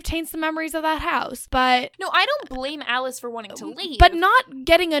that kind of taints the memories of that house. But no, I don't blame Alice for wanting to leave. But not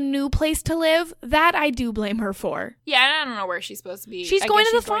getting a new place to live, that I do blame her for. Yeah, I don't know where she's supposed to be. She's going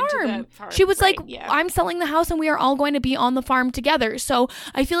to the farm. She was right, like, yeah. I'm selling the house and we are all going to be on the farm together. So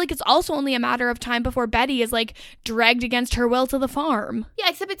I feel like it's also only a matter of time before Betty is like dragged against her will to the farm. Yeah,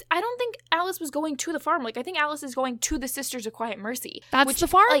 except I don't think Alice was going to the farm. Like, I think Alice is going to the Sisters of Quiet Mercy. That's the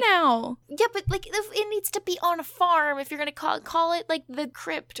farm like, now. Yeah, but like it needs to be on a farm if you're going to call it like the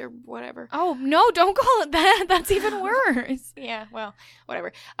crypt or whatever. Oh, no, don't call it that. That's even worse. Yeah, well,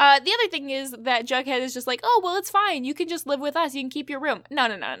 whatever. The other thing is that Jughead is just like, oh, well, it's fine. You can just live with us. You can keep your room. No.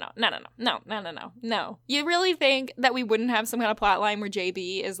 You really think that we wouldn't have some kind of plot line where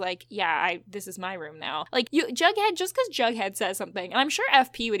JB is like, yeah, this is my room now. Like, Jughead, just because Jughead says something, and I'm sure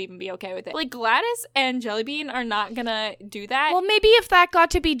FP would even be okay with it. Like, Gladys and Jellybean are not gonna do that. Well, maybe if that got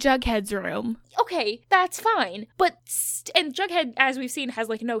to be Jughead's room. Okay, that's fine. But, and Jughead, as we've seen, has,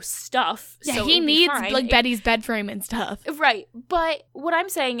 like, no stuff. Yeah, so he needs, like, Betty's bed frame and stuff. Right. But what I'm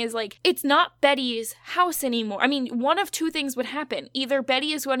saying is, like, it's not Betty's house anymore. I mean, one of two things would happen. Either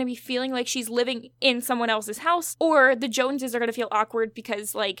Betty is going to be feeling like she's living in someone else's house, or the Joneses are going to feel awkward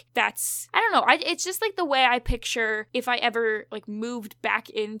because, like, that's, I don't know. It's just, like, the way I picture if I ever, like, moved back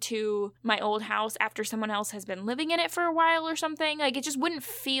into my old house after someone else has been living in it for a while or something. Like, it just wouldn't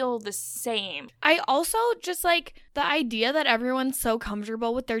feel the same. I also just like the idea that everyone's so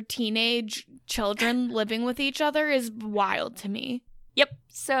comfortable with their teenage children living with each other is wild to me. Yep.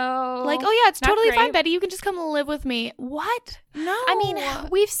 So, like, oh yeah, it's totally fine, Betty. You can just come live with me. What? No. I mean,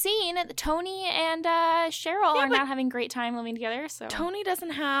 we've seen Tony and Cheryl are not having a great time living together. So Tony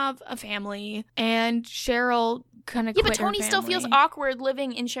doesn't have a family, and Cheryl kind of but Tony still feels awkward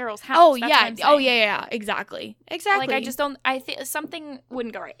living in Cheryl's house. Oh yeah, exactly. Like, I just don't. I think something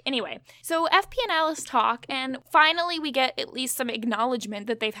wouldn't go right. Anyway, so FP and Alice talk, and finally we get at least some acknowledgement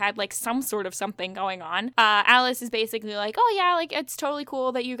that they've had like some sort of something going on. Alice is basically like, oh yeah, like it's totally cool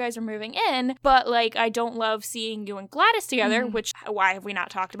that you guys are moving in, but like I don't love seeing you and Gladys together. Which, why have we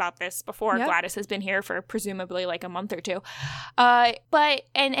not talked about this before? Yep. Gladys has been here for presumably like a month or two. But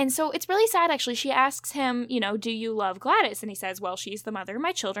so it's really sad actually. She asks him, you know, do you love Gladys? And he says, well, she's the mother of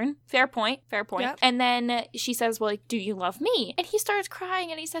my children. Fair point. Yep. And then she says, well, like, do you love me? And he starts crying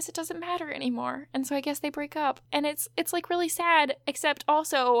and he says it doesn't matter anymore. And so I guess they break up. And it's like really sad, except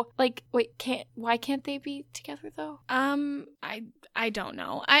also like, wait, why can't they be together though? I don't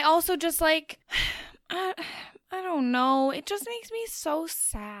know. I also just like I don't know. It just makes me so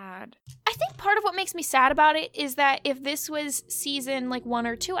sad. I think part of what makes me sad about it is that if this was season like 1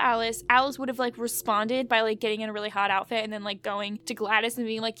 or 2 Alice would have like responded by like getting in a really hot outfit and then like going to Gladys and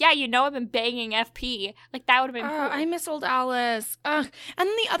being like, yeah, you know, I've been banging FP. Like that would have been cool. I miss old Alice. And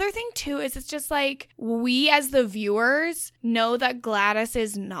then the other thing too is it's just like we as the viewers know that Gladys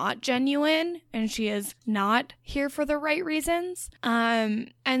is not genuine and she is not here for the right reasons.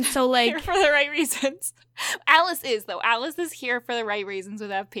 And so like here for the right reasons. Alice is, though. Alice is here for the right reasons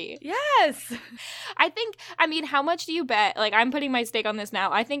with FP. Yes. I mean, how much do you bet? Like, I'm putting my stake on this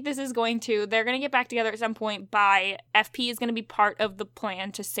now. I think they're going to get back together at some point by FP is going to be part of the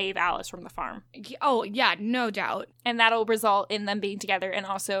plan to save Alice from the farm. Oh, yeah, no doubt. And that'll result in them being together, and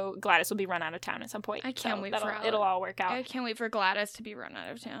also Gladys will be run out of town at some point. I can't wait for it'll all work out. I can't wait for Gladys to be run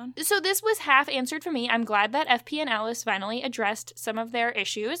out of town. So this was half answered for me. I'm glad that FP and Alice finally addressed some of their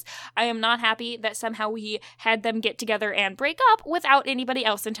issues. I am not happy that somehow we she had them get together and break up without anybody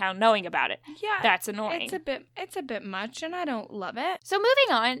else in town knowing about it. Yeah. That's annoying. It's a bit much, and I don't love it. So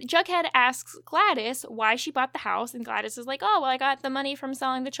moving on, Jughead asks Gladys why she bought the house, and Gladys is like, oh, well, I got the money from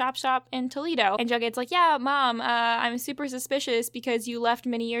selling the chop shop in Toledo. And Jughead's like, yeah, Mom, I'm super suspicious because you left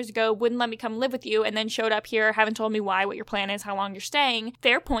many years ago, wouldn't let me come live with you, and then showed up here, haven't told me why, what your plan is, how long you're staying.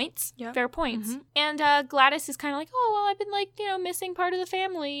 Fair points. Yep. Fair points. Mm-hmm. And Gladys is kind of like, oh, well, I've been like, missing part of the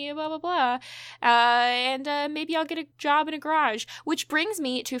family, blah, blah, blah. And maybe I'll get a job in a garage, which brings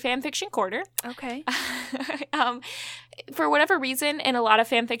me to Fanfiction Corner. Okay. For whatever reason, in a lot of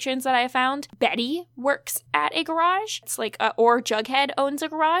fan fictions that I found, Betty works at a garage. It's like, or Jughead owns a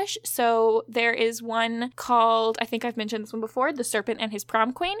garage. So there is one called, I think I've mentioned this one before, The Serpent and His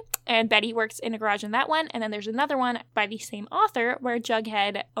Prom Queen. And Betty works in a garage in that one. And then there's another one by the same author where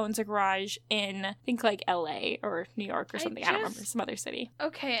Jughead owns a garage in, I think, like LA or New York or something. I don't remember, some other city.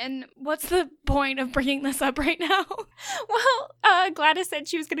 Okay, and what's the point of bringing this up right now? Well, Gladys said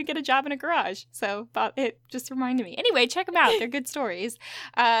she was going to get a job in a garage. So it just reminded me. Anyway, check them out. They're good stories.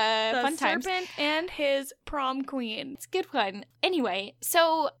 Fun times. The Serpent and His Prom Queen. It's a good one. Anyway,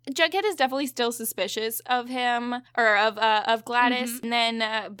 so Jughead is definitely still suspicious of him, or of Gladys. Mm-hmm. And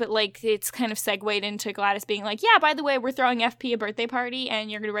then, but like, it's kind of segued into Gladys being like, yeah, by the way, we're throwing FP a birthday party and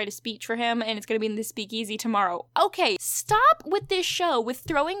you're going to write a speech for him and it's going to be in the speakeasy tomorrow. Okay, stop with this show with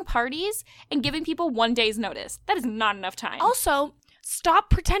throwing parties and giving people 1 day's notice. That is not enough time. Also, stop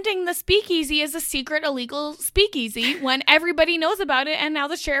pretending the speakeasy is a secret illegal speakeasy when everybody knows about it and now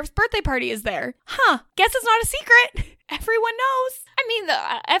the sheriff's birthday party is there. Guess it's not a secret. Everyone knows. I mean, the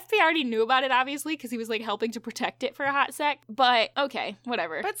FP already knew about it, obviously, because he was, like, helping to protect it for a hot sec. But, okay,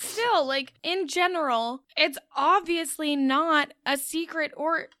 whatever. But still, like, in general, it's obviously not a secret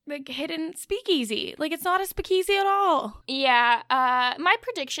or, like, hidden speakeasy. Like, it's not a speakeasy at all. Yeah, my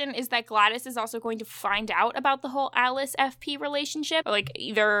prediction is that Gladys is also going to find out about the whole Alice-FP relationship. Like,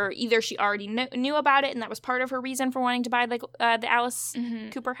 either she already knew about it, and that was part of her reason for wanting to buy, like, the Alice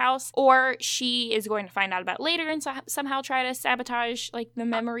Cooper house, or she is going to find out about it later and somehow try to sabotage, like, the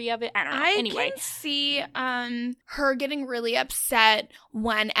memory of it. I don't know. Anyway. I can see her getting really upset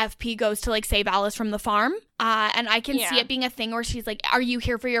when FP goes to, like, save Alice from the farm. And I can see it being a thing where she's like, are you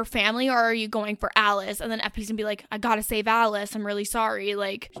here for your family or are you going for Alice? And then FP's gonna be like, I gotta save Alice. I'm really sorry.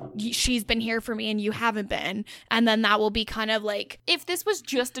 Like, she's been here for me and you haven't been. And then that will be kind of like... If this was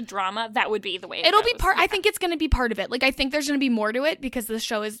just a drama, that would be the way it'll be part... Yeah. I think it's gonna be part of it. Like, I think there's gonna be more to it because the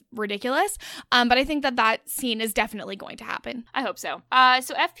show is ridiculous. But I think that scene is definitely going to happen. I hope so.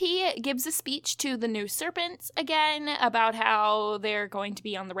 So FP gives a speech to the new serpents again about how they're going to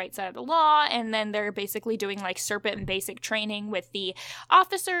be on the right side of the law. And then they're basically doing like serpent and basic training with the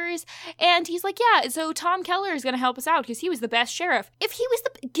officers, and he's like, yeah, so Tom Keller is gonna help us out because he was the best sheriff. If he was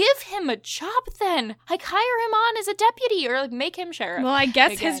give him a job then, like, hire him on as a deputy or like make him sheriff. Well, I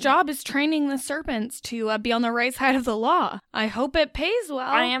guess his job is training the serpents to be on the right side of the law. I hope it pays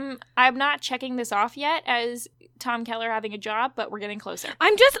well. I'm not checking this off yet as Tom Keller having a job, but we're getting closer.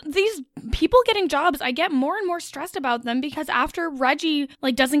 These people getting jobs, I get more and more stressed about them because after Reggie,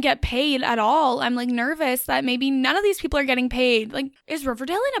 like, doesn't get paid at all, I'm, like, nervous that maybe none of these people are getting paid. Like, is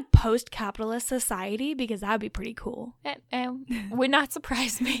Riverdale in a post-capitalist society? Because that would be pretty cool. Would not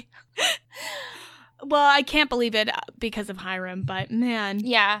surprise me. Well, I can't believe it because of Hiram, but man.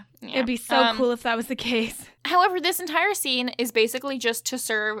 Yeah. It'd be so cool if that was the case. However, this entire scene is basically just to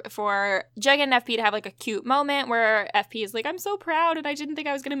serve for Jughead and FP to have like a cute moment where FP is like, I'm so proud and I didn't think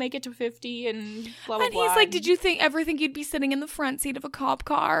I was going to make it to 50 and blah, blah, blah. And he's like, did you ever think you'd be sitting in the front seat of a cop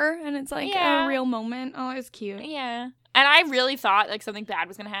car? And it's like a real moment. Oh, it was cute. Yeah. And I really thought, like, something bad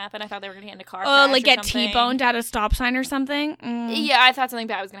was going to happen. I thought they were going to get in a car crash like, get something. T-boned at a stop sign or something? Yeah, I thought something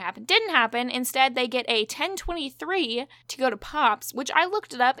bad was going to happen. Didn't happen. Instead, they get a 1023 to go to Pops, which I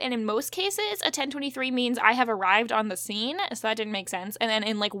looked it up, and in most cases, a 1023 means I have arrived on the scene, so that didn't make sense. And then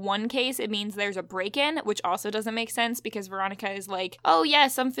in, like, one case, it means there's a break-in, which also doesn't make sense, because Veronica is like, oh, yeah,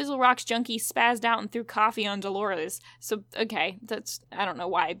 some Fizzle Rocks junkie spazzed out and threw coffee on Dolores. So, okay, I don't know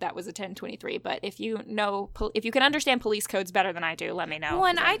why that was a 1023, but if you can understand police codes better than I do, let me know. Well,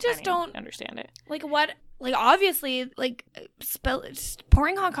 and I don't understand it. Like, what? Like, obviously, like,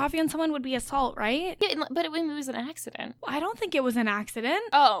 pouring hot coffee on someone would be assault, right? Yeah, but it was an accident. I don't think it was an accident.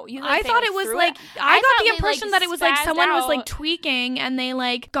 Oh, I thought it was like, I got the impression that it was like someone was like tweaking and they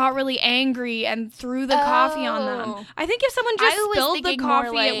like got really angry and threw the coffee on them. I think if someone just spilled the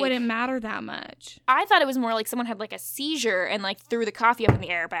coffee, it wouldn't matter that much. I thought it was more like someone had like a seizure and like threw the coffee up in the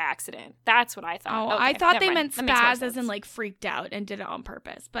air by accident. That's what I thought. Oh, okay, I thought they meant spaz as in like freaked out and did it on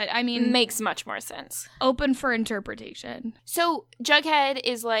purpose. But I mean, makes much more sense. open for interpretation. So Jughead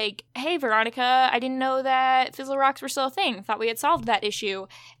is like, hey, Veronica, I didn't know that Fizzle Rocks were still a thing. Thought we had solved that issue.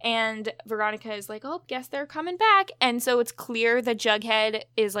 And Veronica is like, oh, guess they're coming back. And so it's clear that Jughead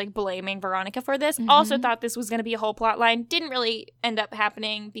is like blaming Veronica for this. Also thought this was going to be a whole plot line. Didn't really end up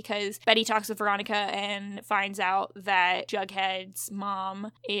happening because Betty talks with Veronica and finds out that Jughead's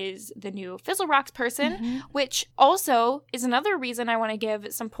mom is the new Fizzle Rocks person, which also is another reason I want to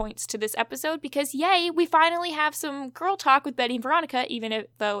give some points to this episode because, yay, we finally have some girl talk with Betty and Veronica, even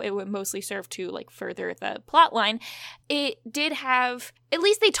though it would mostly serve to like further the plot line. It did have, at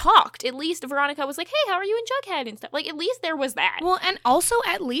least they talked. At least Veronica was like, hey, how are you and Jughead and stuff. Like, at least there was that. Well, and also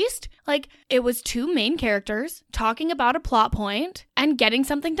at least, like, it was two main characters talking about a plot point and getting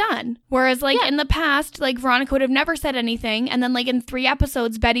something done. Whereas, like, in the past, like, Veronica would have never said anything. And then, like, in 3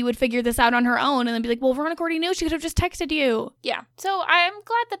 episodes, Betty would figure this out on her own and then be like, well, Veronica already knew. She could have just texted you. Yeah. So I'm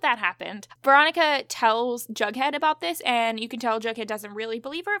glad that that happened. Veronica tells Jughead about this, and you can tell Jughead doesn't really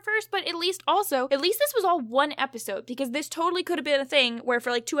believe her at first, but at least this was all one episode, because this totally could have been a thing where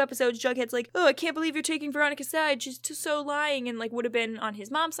for like 2 episodes, Jughead's like, oh, I can't believe you're taking Veronica's side. She's just so lying, and like would have been on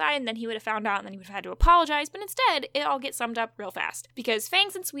his mom's side, and then he would have found out, and then he would have had to apologize. But instead, it all gets summed up real fast because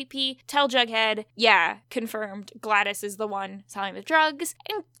Fangs and Sweet Pea tell Jughead, yeah, confirmed, Gladys is the one selling the drugs.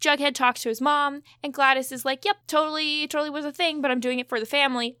 And Jughead talks to his mom, and Gladys is like, yep, totally was a thing, but I'm doing it for the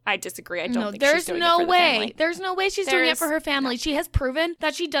family. I disagree. I don't think she's doing it for the family. There's no way she's doing it for her family. She has proven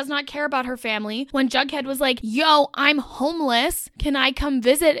that she does not care about her family. When Jughead was like, yo, I'm homeless. Can I come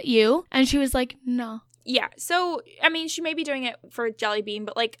visit you? And she was like, no. Yeah, so, I mean, she may be doing it for Jelly Bean,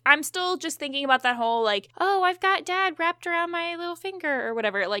 but, like, I'm still just thinking about that whole, like, oh, I've got Dad wrapped around my little finger or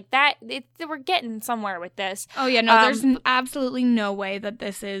whatever. Like, that, we're getting somewhere with this. Oh, yeah, no, there's absolutely no way that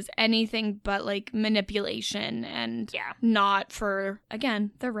this is anything but, like, manipulation and not for,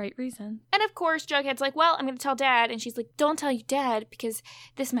 again, the right reason. And, of course, Jughead's like, well, I'm going to tell Dad. And she's like, don't tell your dad because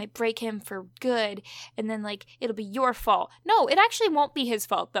this might break him for good. And then, like, it'll be your fault. No, it actually won't be his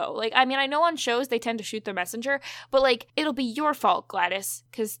fault, though. Like, I mean, I know on shows they tend to shoot their messenger, but like it'll be your fault, Gladys,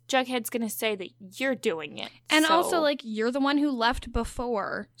 because Jughead's gonna say that you're doing it. And also, like, you're the one who left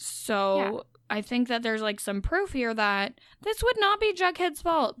before, so I think that there's like some proof here that this would not be Jughead's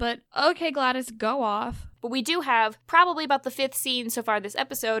fault. But okay, Gladys, go off. But we do have probably about the 5th scene so far this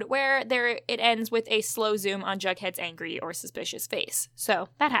episode where it ends with a slow zoom on Jughead's angry or suspicious face. So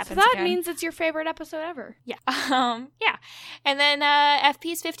that happens. So that means it's your favorite episode ever. Yeah. Yeah. And then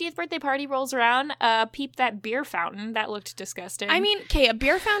FP's 50th birthday party rolls around. Peep that beer fountain. That looked disgusting. I mean, okay, a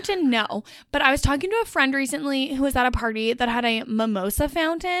beer fountain, no. But I was talking to a friend recently who was at a party that had a mimosa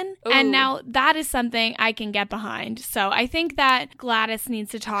fountain. Ooh. And now that is something I can get behind. So I think that Gladys needs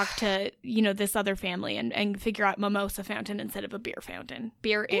to talk to, this other family and figure out mimosa fountain instead of a beer fountain.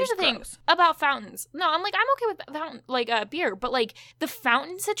 Beer is gross. Here's the thing about fountains. No, I'm okay with fountain, like beer, but like the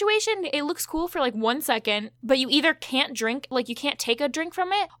fountain situation, it looks cool for like 1 second, but you either can't drink, like you can't take a drink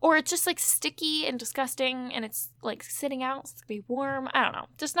from it, or it's just like sticky and disgusting, and it's like sitting out, so it's gonna be warm. I don't know.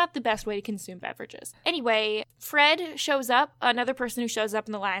 Just not the best way to consume beverages. Anyway, Fred shows up, another person who shows up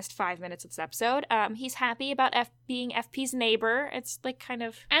in the last 5 minutes of this episode. He's happy about being FP's neighbor. It's like kind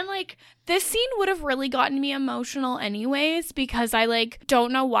of... And like, this scene would have really gotten me emotional anyways, because I like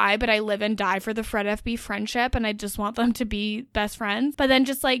don't know why, but I live and die for the Fred FP friendship, and I just want them to be best friends. But then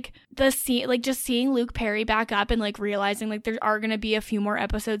just like the scene, like just seeing Luke Perry back up and like realizing like there are gonna be a few more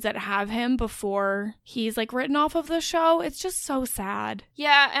episodes that have him before he's like written off of the show, it's just so sad.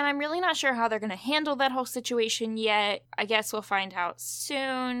 Yeah, and I'm really not sure how they're gonna handle that whole situation yet. I guess we'll find out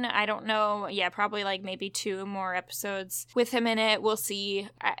soon. I don't know. Yeah, probably like maybe 2 more episodes with him in it. We'll see.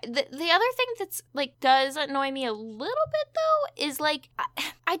 The other thing that's like does annoy me a little bit though is like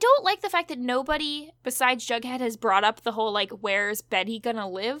I don't like the fact that nobody besides Jughead has brought up the whole like where's Betty gonna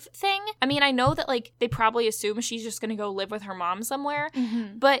live thing. I mean, I know that like they probably assume she's just gonna go live with her mom somewhere,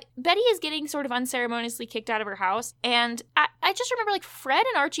 but Betty is getting sort of unceremoniously kicked out of her house, and I just remember like Fred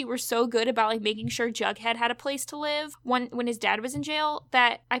and Archie were so good about like making sure Jughead had a place to live when his dad was in jail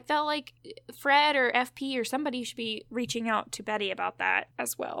that I felt like Fred or FP or somebody should be reaching out to Betty about that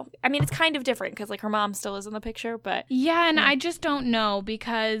as well. I mean, it's kind of different because like her mom still is in the picture, but yeah, and I just don't know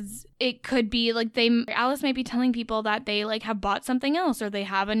because it could be like Alice might be telling people that they like have bought something else or they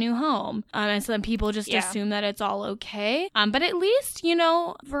have a new home, and so then people just assume that it's all okay. But at least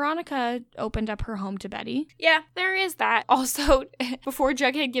Veronica opened up her home to Betty. Yeah, there is that. Also, before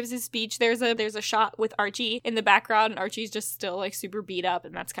Jughead gives his speech, there's a shot with Archie in the background, and Archie's just still like super beat up,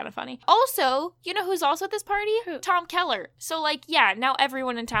 and that's kind of funny. Also, you know who's also at this party? Who? Tom Keller. So like, yeah, now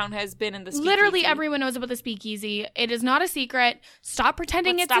everyone in town has been in the speakeasy. Literally everyone knows about the speakeasy. It is not a secret. Stop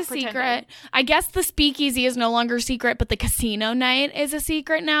pretending it's a secret. secret. I guess the speakeasy is no longer secret, but the casino night is a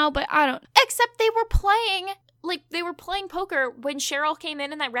secret now, but I don't... Except they were playing poker when Cheryl came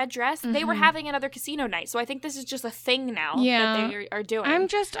in that red dress. They were having another casino night. So I think this is just a thing now that they are doing.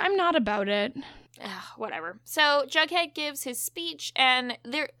 I'm not about it. Whatever. So Jughead gives his speech, and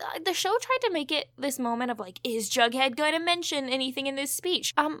the show tried to make it this moment of like, is Jughead going to mention anything in this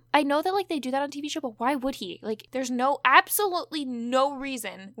speech? I know that like they do that on TV show, but why would he? Like, there's absolutely no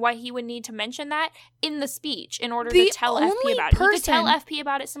reason why he would need to mention that in the speech in order to tell FP about it. He could tell FP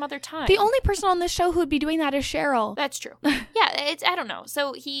about it some other time. The only person on this show who would be doing that is Cheryl. That's true. Yeah, I don't know.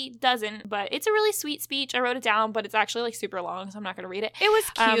 So he doesn't, but it's a really sweet speech. I wrote it down, but it's actually like super long, so I'm not going to read it. It was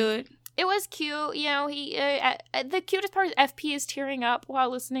cute. It was cute, you know. The cutest part is FP is tearing up while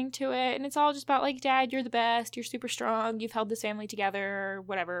listening to it, and it's all just about like, Dad, you're the best, you're super strong, you've held this family together,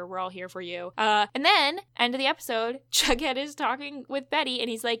 whatever, we're all here for you. And then, end of the episode, Jughead is talking with Betty, and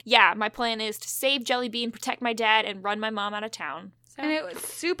he's like, yeah, my plan is to save Jellybean, protect my dad, and run my mom out of town. And it was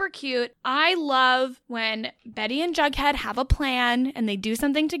super cute. I love when Betty and Jughead have a plan and they do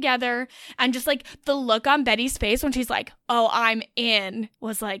something together, and just like the look on Betty's face when she's like, oh, I'm in,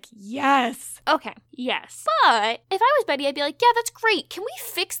 was like, yes. Okay, yes. But if I was Betty, I'd be like, yeah, that's great. Can we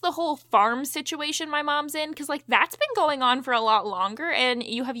fix the whole farm situation my mom's in? Because like that's been going on for a lot longer, and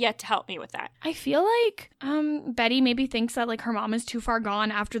you have yet to help me with that. I feel like Betty maybe thinks that like her mom is too far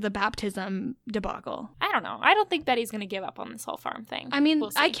gone after the baptism debacle. I don't know. I don't think Betty's going to give up on this whole farm thing. I mean,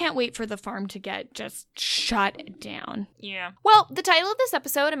 I can't wait for the farm to get just shut down. Yeah. Well, the title of this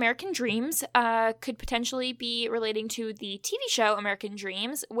episode, American Dreams, could potentially be relating to the TV show American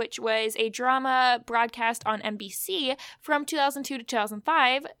Dreams, which was a drama broadcast on NBC from 2002 to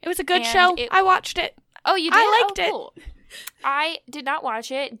 2005. It was a good show. I watched it. Oh, you did? I liked it. Cool. I did not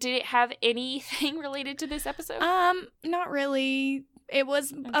watch it. Did it have anything related to this episode? Not really. It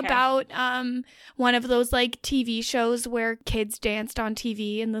was about one of those like TV shows where kids danced on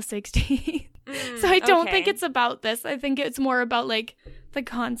TV in the 60s. So I don't think it's about this. I think it's more about like the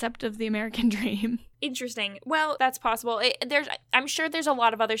concept of the American dream. Interesting. Well, that's possible. I'm sure there's a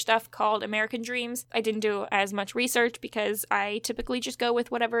lot of other stuff called American Dreams. I didn't do as much research because I typically just go with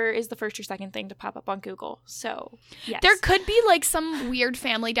whatever is the first or second thing to pop up on Google. So, yes. There could be like some weird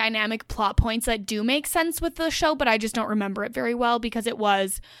family dynamic plot points that do make sense with the show, but I just don't remember it very well because it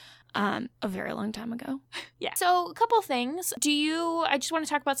was a very long time ago. Yeah. So a couple things. I just want to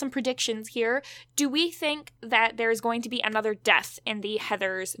talk about some predictions here. Do we think that there is going to be another death in the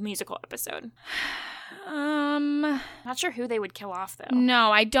Heathers musical episode? Not sure who they would kill off, though.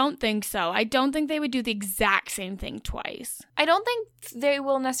 No, I don't think so. I don't think they would do the exact same thing twice. I don't think they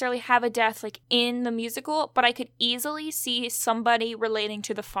will necessarily have a death, like, in the musical, but I could easily see somebody relating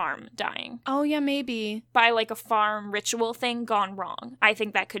to the farm dying. Oh, yeah, maybe. By, like, a farm ritual thing gone wrong. I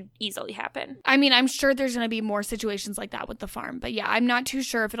think that could easily happen. I mean, I'm sure there's going to be more situations like that with the farm, but yeah, I'm not too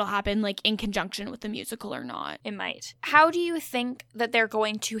sure if it'll happen, like, in conjunction with the musical or not. It might. How do you think that they're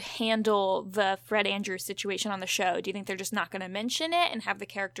going to handle the Fred Andrews situation on the show? Do you think they're just not going to mention it and have the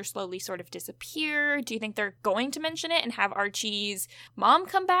character slowly sort of disappear? Do you think they're going to mention it and have Archie's mom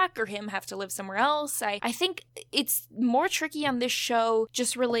come back or him have to live somewhere else? I think it's more tricky on this show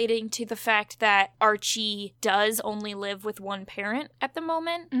just relating to the fact that Archie does only live with one parent at the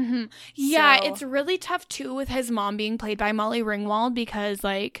moment. Mm-hmm. Yeah, it's really tough too with his mom being played by Molly Ringwald because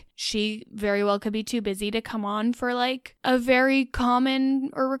like she very well could be too busy to come on for like a very common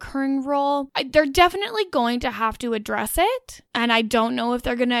or recurring role. They're definitely going to have to address it, and I don't know if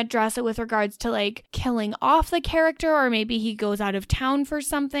they're going to address it with regards to like killing off the character, or maybe he goes out of town for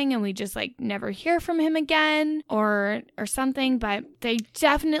something and we just like never hear from him again or something, but they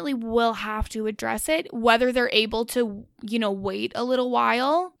definitely will have to address it. Whether they're able to, you know, wait a little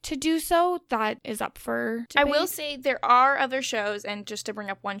while to do so, that is up for debate. I will say there are other shows, and just to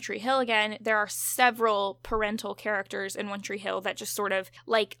bring up One Tree Hill again, there are several parental characters in One Tree Hill that just sort of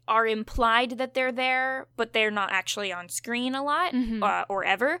like are implied that they're there, but they're not actually on screen a lot or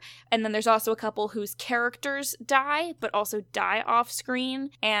ever. And then there's also a couple whose characters die, but also die off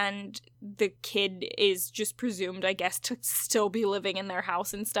screen, and the kid is just presumed, I guess, to still be living in their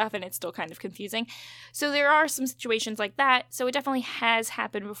house and stuff, and it's still kind of confusing. So there are some situations like that. So it definitely has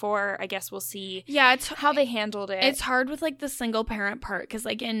happened before. I guess we'll see how they handled it. It's hard with like the single parent part because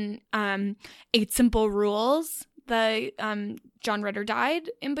like in 8 Simple Rules, the John Ritter died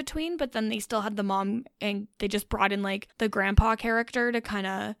in between, but then they still had the mom and they just brought in like the grandpa character to kind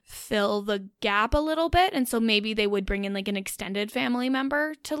of fill the gap a little bit. And so maybe they would bring in like an extended family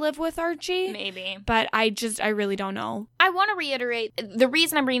member to live with Archie. Maybe. But I really don't know. I want to reiterate, the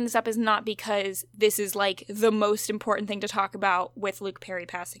reason I'm bringing this up is not because this is like the most important thing to talk about with Luke Perry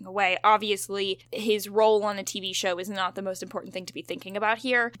passing away. Obviously, his role on a TV show is not the most important thing to be thinking about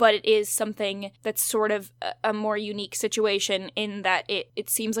here, but it is something that's sort of a more unique situation in that it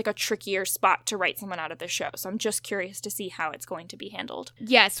seems like a trickier spot to write someone out of the show. So I'm just curious to see how it's going to be handled.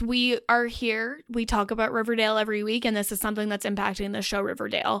 Yes, we are here. We talk about Riverdale every week, and this is something that's impacting the show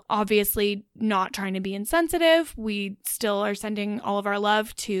Riverdale. Obviously, not trying to be insensitive. We still are sending all of our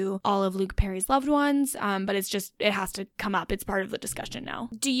love to all of Luke Perry's loved ones, but it has to come up. It's part of the discussion now.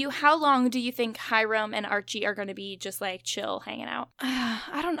 How long do you think Hiram and Archie are going to be just like chill, hanging out?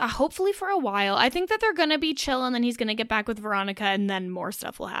 I don't know. Hopefully for a while. I think that they're going to be chill and then he's going to get back with Veronica and then more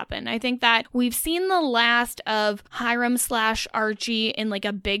stuff will happen. I think that we've seen the last of Hiram/Archie in like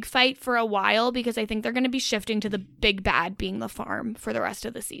a big fight for a while because I think they're going to be shifting to the big bad being the farm for the rest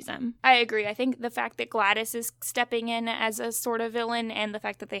of the season. I agree. I think the fact that Gladys is stepping in as a sort of villain and the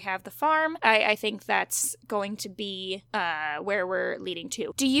fact that they have the farm, I think that's going to be where we're leading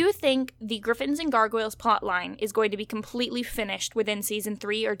to. Do you think the Griffins and Gargoyles plotline is going to be completely finished within season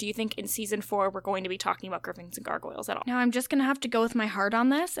 3, or do you think in season 4 we're going to be talking about Griffins and Gargoyles at all? No, I'm just going to have to go with my heart on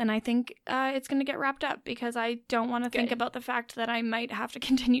this, and I think it's going to get wrapped up because I don't want to think about the fact that I might have to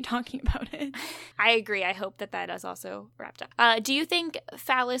continue talking about it. I agree. I hope that is also wrapped up. Do you think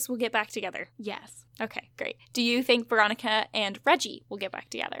Phallus will get back together? Yes. Okay, great. Do you think Veronica and Reggie will get back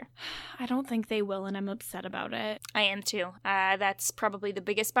together? I don't think they will, and I'm upset about it. I am too. That's probably the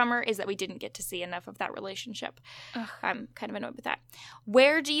biggest bummer is that we didn't get to see enough of that relationship. Ugh. I'm kind of annoyed with that.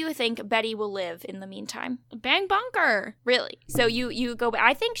 Where do you think Betty will live in the meantime? Bang Bunker. Really? So you go back.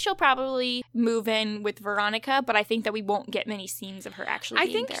 I think she'll probably move in with Veronica, but I think that we won't get many scenes of her actually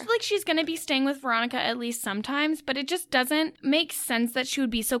being there. I think like she's going to be staying with Veronica at least sometimes, but it just doesn't make sense that she would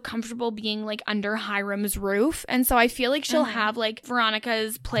be so comfortable being like under Hiram's roof. And so I feel like she'll have like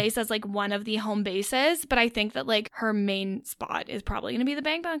Veronica's place as like one of the home bases, but I think that like her main spot is probably going to be the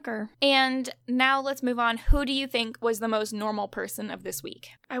Bang Bunker. And now let's move on. Who do you think was the most normal person of this week?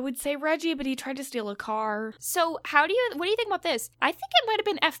 I would say Reggie, but he tried to steal a car. So what do you think about this? I think it might have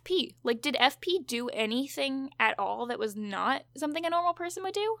been FP. Like, did FP do anything at all that was not something a normal person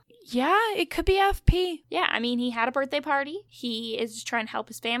would do? Yeah, it could be FP. Yeah, I mean, he had a birthday party. He is just trying to help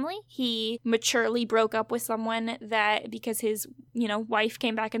his family. He maturely broke up with someone because his, wife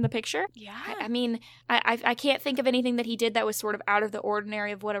came back in the picture. Yeah. I mean, I can't think of anything that he did that was sort of out of the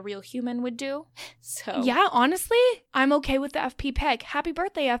ordinary of what a real human would do. So yeah, honestly, I'm okay with the FP pick. Happy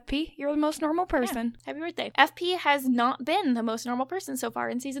birthday, FP. You're the most normal person. Yeah, happy birthday. FP has not been the most normal person so far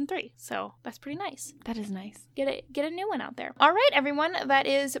in season 3, so that's pretty nice. That is nice. Get a new one out there. All right, everyone, that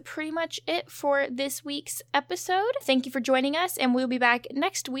is pretty much it for this week's episode. Thank you for joining us, and we'll be back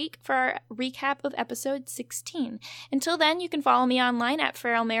next week for our recap of episode 16. Until then, you can follow me online at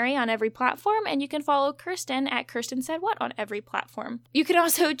Feral Mary on every platform, and you can follow Kirsten at Kirsten Said What on every platform. You can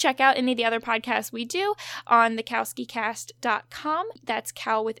also check out any of the other podcasts we do on thekowskicast.com. That's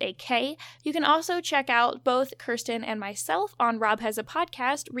Cal with a K. You can also check out both Kirsten and myself on Rob Has a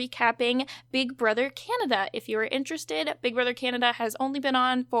Podcast recapping Big Brother Canada. If you are interested, Big Brother Canada has only been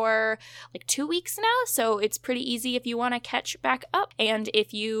on for like 2 weeks now, so it's pretty easy if you want to catch back up. And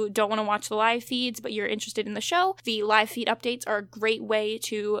if you don't want to watch the live feeds, but you're interested in the show, the live feed updates are a great way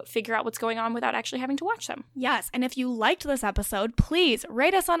to figure out what's going on without actually having to watch them. Yes, and if you liked this episode, please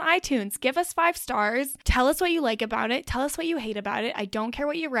rate us on iTunes. Give us 5 stars. Tell us what you like about it. Tell us what you hate about it. I don't care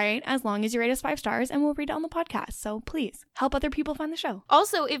what you write as long as you rate us 5 stars, and we'll read it on the podcast. So please help other people find the show.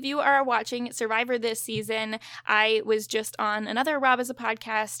 Also, if you are watching Survivor this season, I was just on another Rob Has a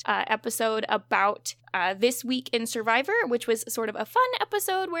Podcast episode about this week in Survivor, which was sort of a fun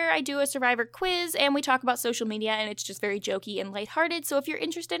episode where I do a Survivor quiz and we talk about social media, and it's just very jokey and lighthearted. So if you're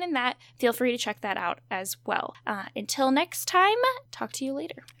interested in that, feel free to check that out as well. Until next time, talk to you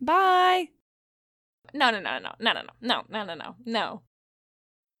later. Bye. No.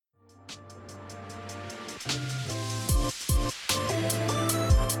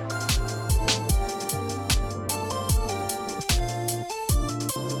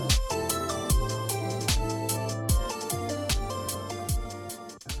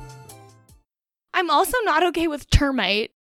 I'm also not okay with termite.